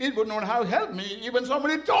 So it would not have helped me. Even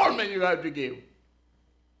somebody told me you have to give.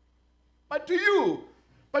 But to you,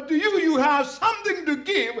 you have something to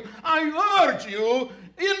give. I urge you,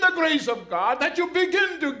 in the grace of God, that you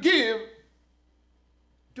begin to give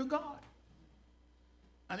to God.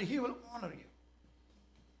 And He will honor you.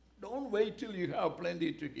 Don't wait till you have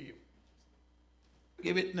plenty to give.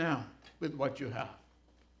 Give it now with what you have.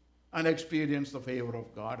 And experience the favor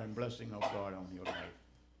of God and blessing of God on your life.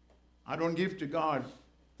 I don't give to God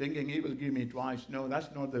thinking He will give me twice. No,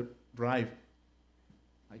 that's not the drive.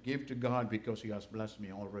 I give to God because He has blessed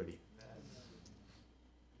me already.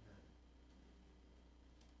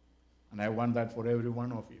 And I want that for every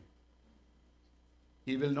one of you.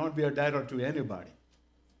 He will not be a debtor to anybody.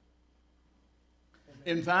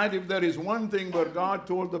 In fact, if there is one thing where God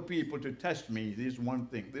told the people to test me, this one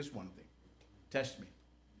thing. Test me.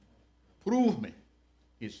 Prove me,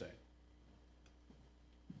 He said.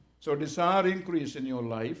 So desire increase in your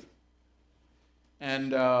life.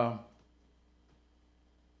 And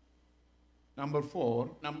number 4,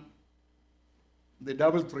 the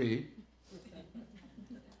double 3,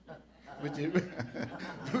 which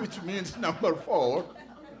means number 4,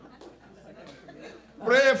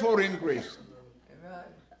 pray for increase.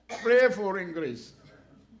 Pray for increase.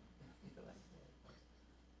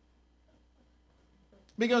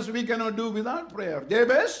 Because we cannot do without prayer.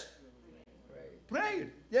 Jabez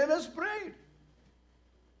prayed. Jabez prayed.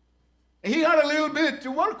 He had a little bit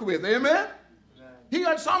to work with. Amen? He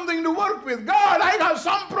had something to work with. God, I have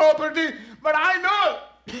some property, but I know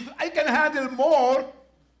I can handle more.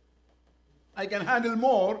 I can handle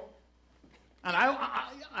more. And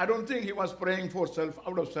I don't think he was praying for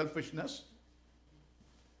out of selfishness.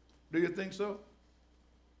 Do you think so?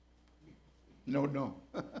 No.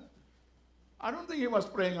 I don't think he was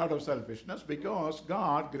praying out of selfishness because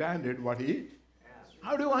God granted what he asked.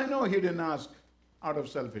 How do I know he didn't ask out of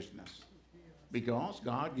selfishness? Because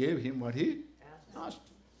God gave him what he asked.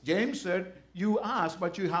 James said, you ask,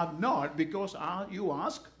 but you have not because you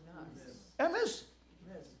ask amiss.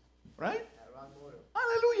 Right?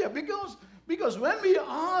 Hallelujah. Because when we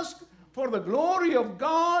ask for the glory of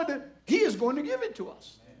God, He is going to give it to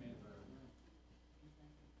us.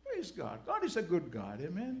 Praise God. God is a good God.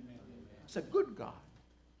 Amen. He's a good God.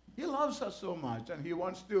 He loves us so much and He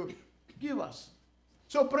wants to give us.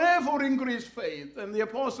 So pray for increased faith. And the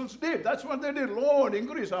apostles did. That's what they did. Lord,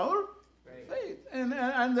 increase our faith. And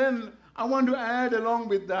then I want to add along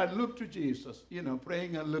with that, look to Jesus. You know,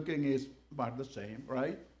 praying and looking is about the same,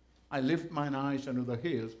 right? I lift mine eyes unto the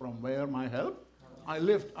hills from where my help. I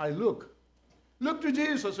look. Look to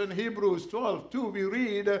Jesus. In Hebrews 12:2 we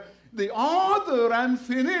read, the author and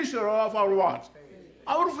finisher of our what?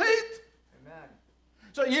 Our faith. Amen.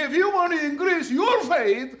 So if you want to increase your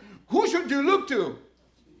faith, who should you look to?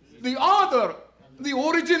 The author, the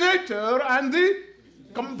originator, and the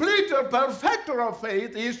completer, perfecter of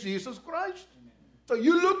faith is Jesus Christ. So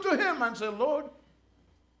you look to Him and say, Lord,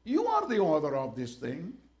 you are the author of this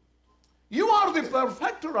thing. You are the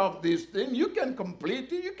perfecter of this thing. You can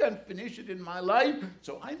complete it. You can finish it in my life.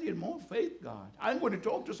 So I need more faith, God. I'm going to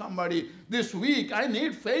talk to somebody this week. I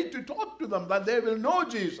need faith to talk to them that they will know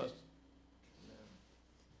Jesus.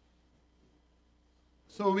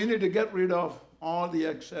 So we need to get rid of all the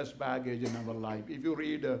excess baggage in our life. If you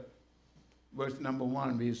read verse number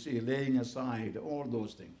 1, we see laying aside all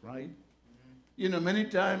those things, right? You know, many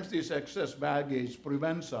times this excess baggage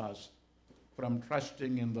prevents us from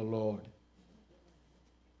trusting in the Lord.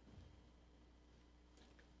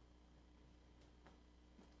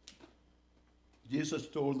 Jesus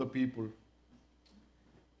told the people,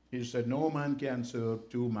 he said, no man can serve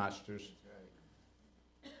two masters.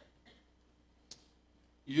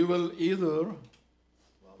 You will either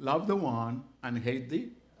love the one and hate the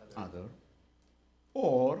other,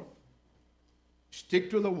 or stick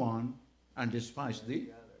to the one and despise the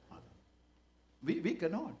other. We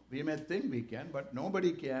cannot. We may think we can, but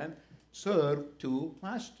nobody can serve two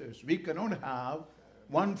masters. We cannot have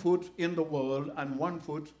one foot in the world and one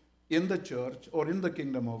foot in the church or in the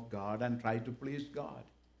kingdom of God and try to please God.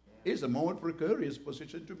 It's a more precarious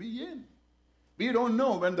position to be in. We don't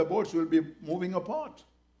know when the boats will be moving apart.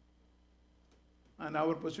 And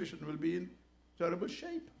our position will be in terrible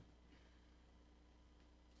shape.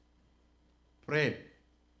 Pray.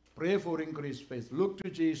 Pray for increased faith. Look to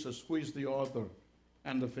Jesus, who is the author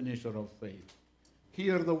and the finisher of faith.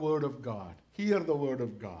 Hear the word of God. Hear the word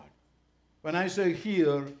of God. When I say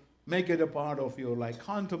hear, make it a part of your life.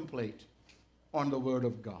 Contemplate on the word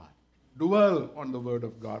of God. Dwell on the word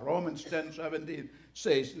of God. Romans 10:17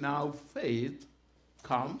 says, now faith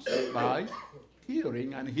comes by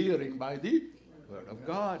hearing, and hearing by the word of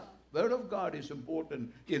God. Word of God is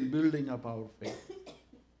important in building up our faith.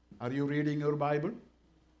 Are you reading your Bible?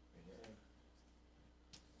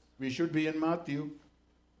 We should be in Matthew.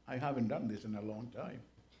 I haven't done this in a long time.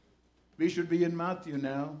 We should be in Matthew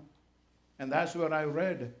now. And that's where I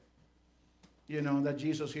read, that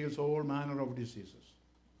Jesus heals all manner of diseases.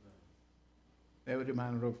 Every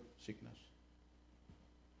manner of sickness.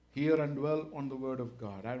 Hear and dwell on the word of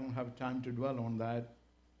God. I don't have time to dwell on that.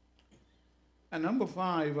 And number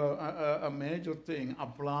 5, a major thing,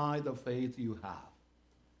 apply the faith you have.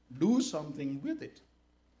 Do something with it.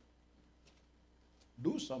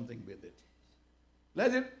 Do something with it.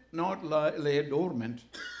 Let it not lay dormant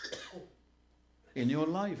in your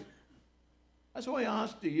life. That's why I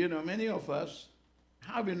asked you, many of us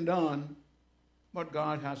haven't done what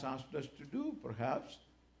God has asked us to do, perhaps.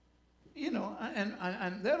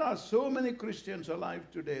 And there are so many Christians alive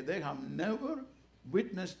today, they have never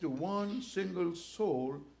witnessed to one single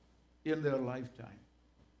soul in their lifetime.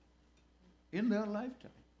 In their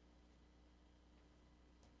lifetime.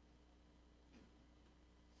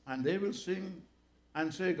 And they will sing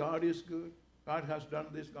and say, God is good, God has done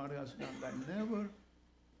this, God has done that. Never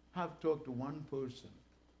have talked to one person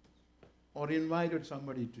or invited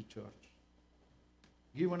somebody to church,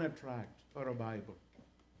 given a tract or a Bible.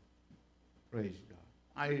 Praise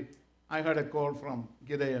God. I had a call from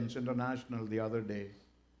Gideon's International the other day,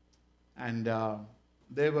 and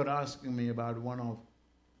they were asking me about one of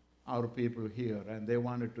our people here, and they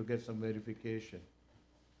wanted to get some verification.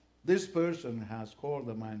 This person has called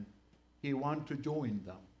them, and he wants to join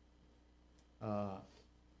them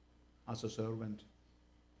as a servant,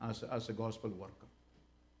 as a gospel worker.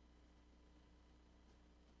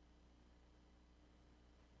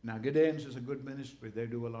 Now, Gideon's is a good ministry. They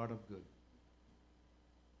do a lot of good.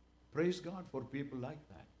 Praise God for people like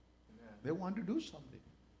that. Amen. They want to do something.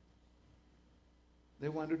 They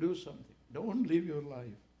want to do something. Don't live your life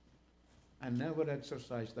and never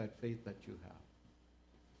exercise that faith that you have.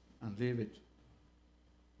 And leave it.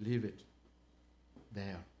 Leave it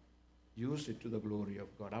there. Use it to the glory of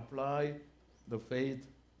God. Apply the faith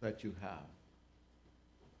that you have.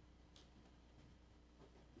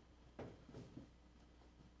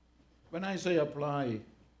 When I say apply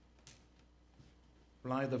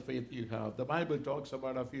the faith you have, the Bible talks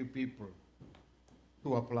about a few people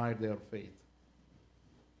who applied their faith.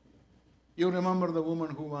 You remember the woman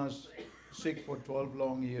who was sick for 12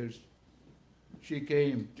 long years? She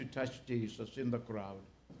came to touch Jesus in the crowd.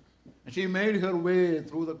 And she made her way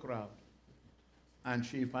through the crowd. And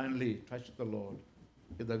she finally touched the Lord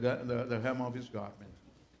with the hem of his garment.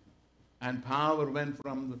 And power went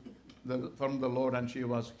from the Lord, and she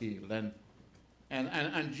was healed.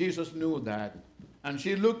 And Jesus knew that. And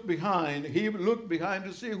she looked behind. He looked behind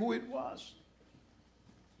to see who it was.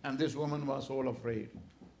 And this woman was all afraid.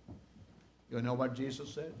 You know what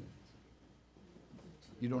Jesus said?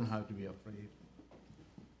 You don't have to be afraid.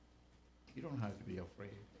 You don't have to be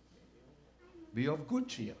afraid. Be of good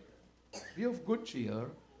cheer. Be of good cheer.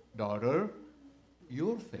 Daughter,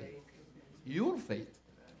 your faith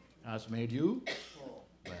has made you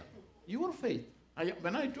well. Your faith.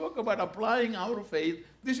 When I talk about applying our faith,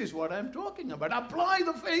 this is what I'm talking about. Apply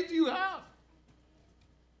the faith you have.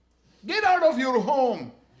 Get out of your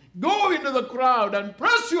home. Go into the crowd and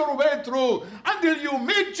press your way through until you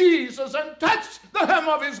meet Jesus and touch the hem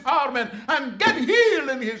of his garment and get healed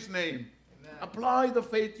in his name. Amen. Apply the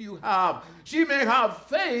faith you have. She may have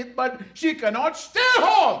faith, but she cannot stay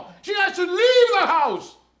home. She has to leave the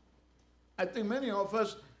house. I think many of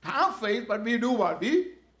us have faith, but we do what?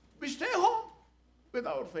 We stay home with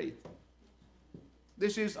our faith.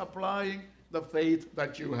 This is applying the faith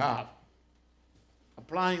that you have.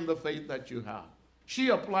 Applying the faith that you have. She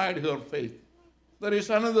applied her faith. There is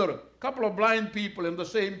another couple of blind people in the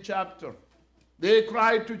same chapter. They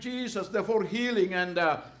cried to Jesus for healing, and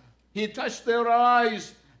he touched their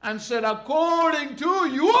eyes and said, according to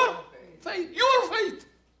your faith,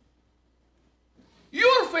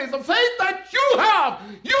 the faith that you have,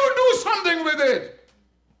 you do something with it.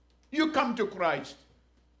 You come to Christ.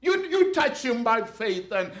 You touch him by faith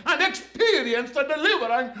and experience the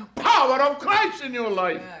delivering power of Christ in your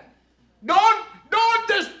life. Don't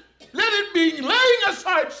just let it be laying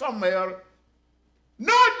aside somewhere.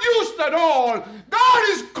 Not used at all. God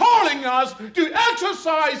is calling us to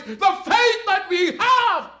exercise the faith that we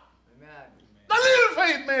have. Amen. The little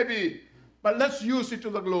faith maybe, but let's use it to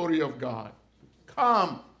the glory of God.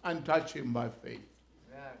 Come and touch him by faith.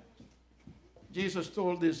 Amen. Jesus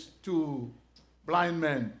told these two blind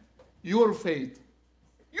men, your faith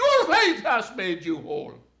has made you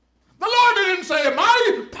whole. The Lord didn't say,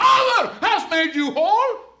 my power has made you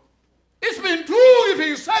whole. It's been true if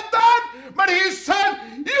he said that, but he said,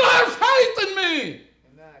 you have faith in me.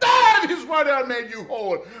 Amen. That is what has made you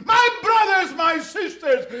whole. My brothers, my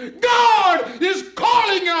sisters, God is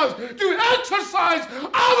calling us to exercise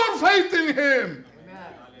our faith in him.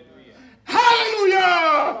 Amen.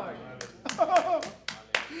 Hallelujah! Hallelujah.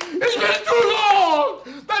 It's been too long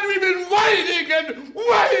that we've been waiting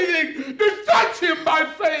to touch him by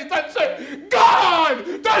faith and say, God,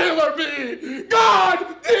 deliver me. God,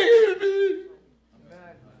 heal me.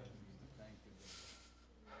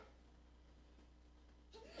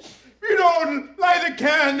 We don't light a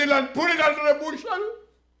candle and put it under a bushel.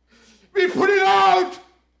 We put it out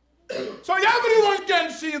so everyone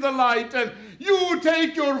can see the light, and you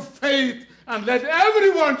take your faith and let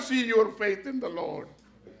everyone see your faith in the Lord.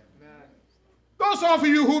 Those of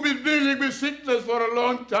you who've been dealing with sickness for a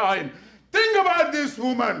long time, think about this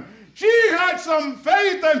woman. She had some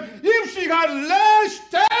faith, and if she had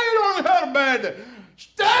stayed on her bed,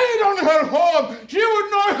 stayed on her home, she would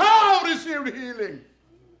not have received healing.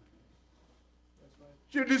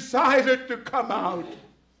 She decided to come out.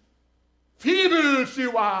 Feeble she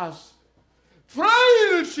was,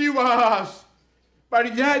 frail she was,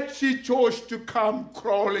 but yet she chose to come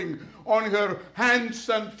crawling on her hands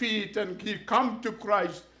and feet and come to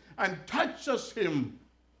Christ and touches him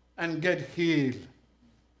and get healed.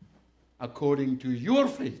 According to your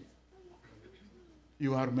faith,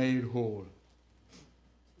 you are made whole.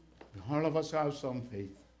 All of us have some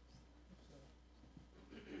faith.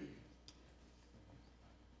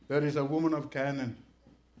 There is a woman of Canaan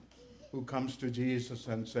who comes to Jesus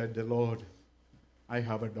and said, Lord, I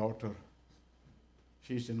have a daughter.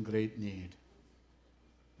 She's in great need.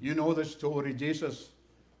 You know the story. Jesus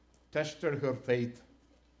tested her faith.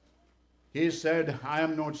 He said, I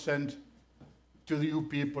am not sent to you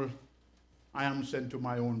people. I am sent to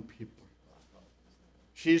my own people.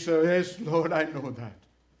 She said, yes, Lord, I know that.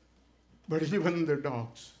 But even the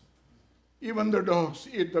dogs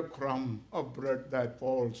eat the crumb of bread that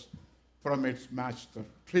falls from its master.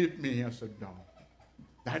 Treat me as a dog.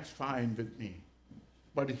 That's fine with me.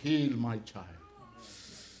 But heal my child.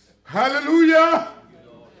 Hallelujah!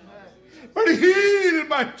 But heal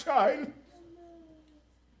my child.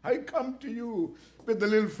 I come to you with the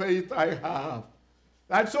little faith I have.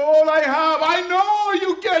 That's all I have. I know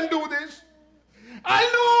you can do this. I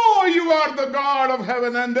know you are the God of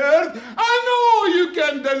heaven and earth. I know you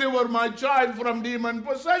can deliver my child from demon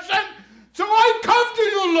possession. So I come to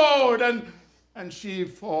you, Lord. And she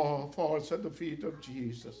falls at the feet of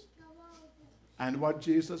Jesus. And what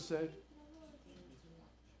Jesus said?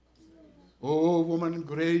 Oh, woman,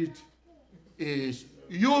 great is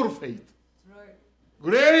your faith.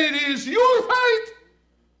 Great is your faith.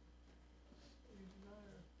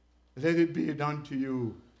 Let it be done to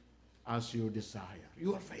you as you desire.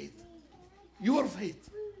 Your faith. Your faith.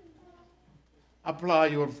 Apply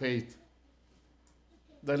your faith.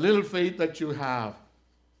 The little faith that you have.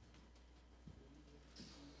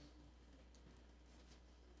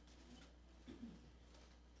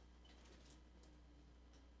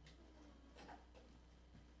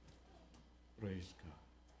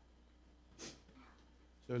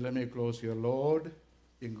 So let me close here. Lord,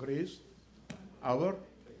 increase our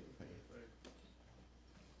faith.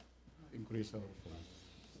 Increase our faith.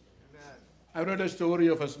 Amen. I read a story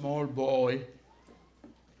of a small boy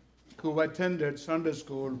who attended Sunday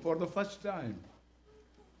school for the first time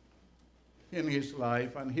in his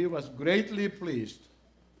life, and he was greatly pleased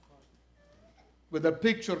with the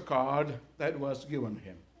picture card that was given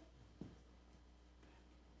him.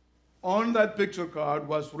 On that picture card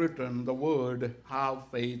was written the word, have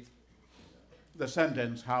faith, the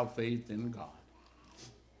sentence, have faith in God.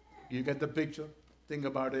 You get the picture? Think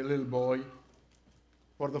about a little boy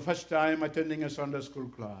for the first time attending a Sunday school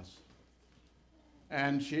class.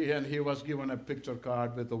 And he was given a picture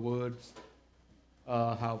card with the words,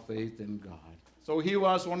 have faith in God. So he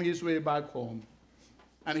was on his way back home,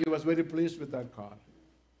 and he was very pleased with that card.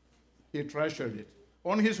 He treasured it.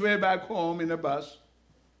 On his way back home in a bus,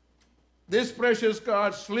 this precious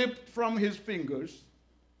card slipped from his fingers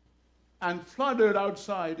and fluttered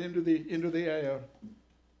outside into the air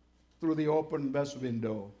through the open bus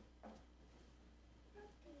window.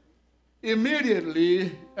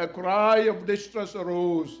 Immediately, a cry of distress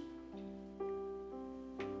arose.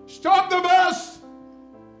 Stop the bus!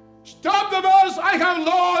 Stop the bus! I have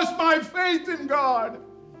lost my faith in God.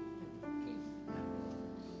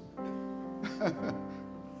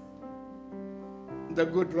 The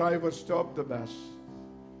good driver stopped the bus,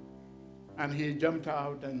 and he jumped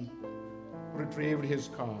out and retrieved his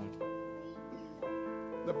card.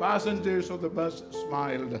 The passengers of the bus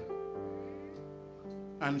smiled,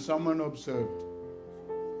 and someone observed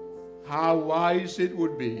how wise it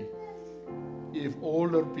would be if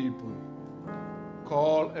older people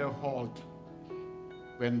call a halt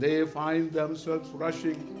when they find themselves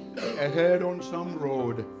rushing ahead on some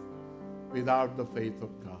road without the faith of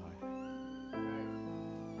God.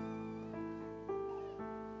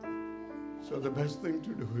 So the best thing to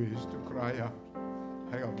do is to cry out,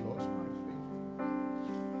 I have lost my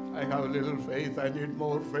faith. I have little faith. I need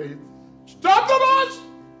more faith. Stop the bus!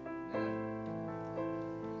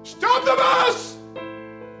 Stop the bus!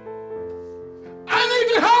 I need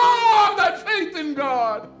to have that faith in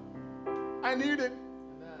God. I need it.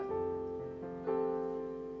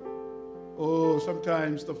 Oh,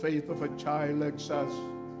 sometimes the faith of a child excels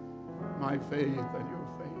my faith and your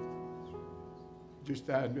faith. Would you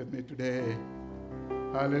stand with me today?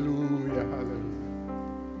 Hallelujah, hallelujah.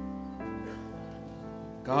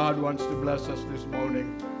 God wants to bless us this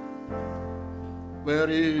morning. Where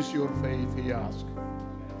is your faith, he asked.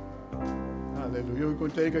 Hallelujah. We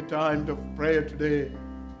could take a time to pray today.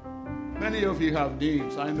 Many of you have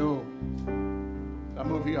needs, I know.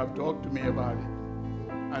 Some of you have talked to me about it.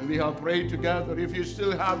 And we have prayed together. If you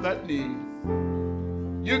still have that need,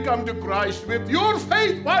 you come to Christ with your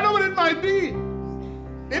faith, whatever it might be.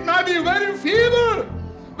 It might be very feeble,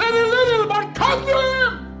 very little, but come to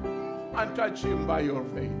Him and touch Him by your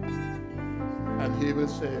faith. And He will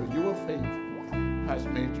say, your faith has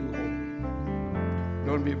made you whole.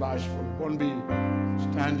 Don't be bashful. Don't be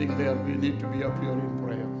standing there. We need to be up here in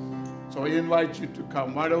prayer. So I invite you to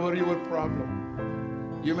come, whatever your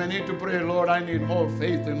problem. You may need to pray, Lord, I need more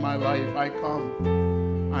faith in my life. I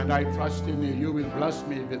come and I trust in you. You will bless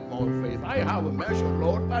me with more faith. I have a measure,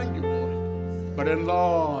 Lord. Thank you for it. But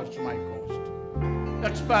enlarge my coast.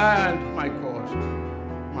 Expand my coast,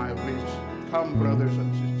 my reach. Come, brothers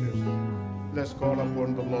and sisters. Let's call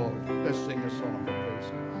upon the Lord. Let's sing a song of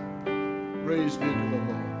praise. Praise be to the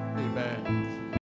Lord. Amen.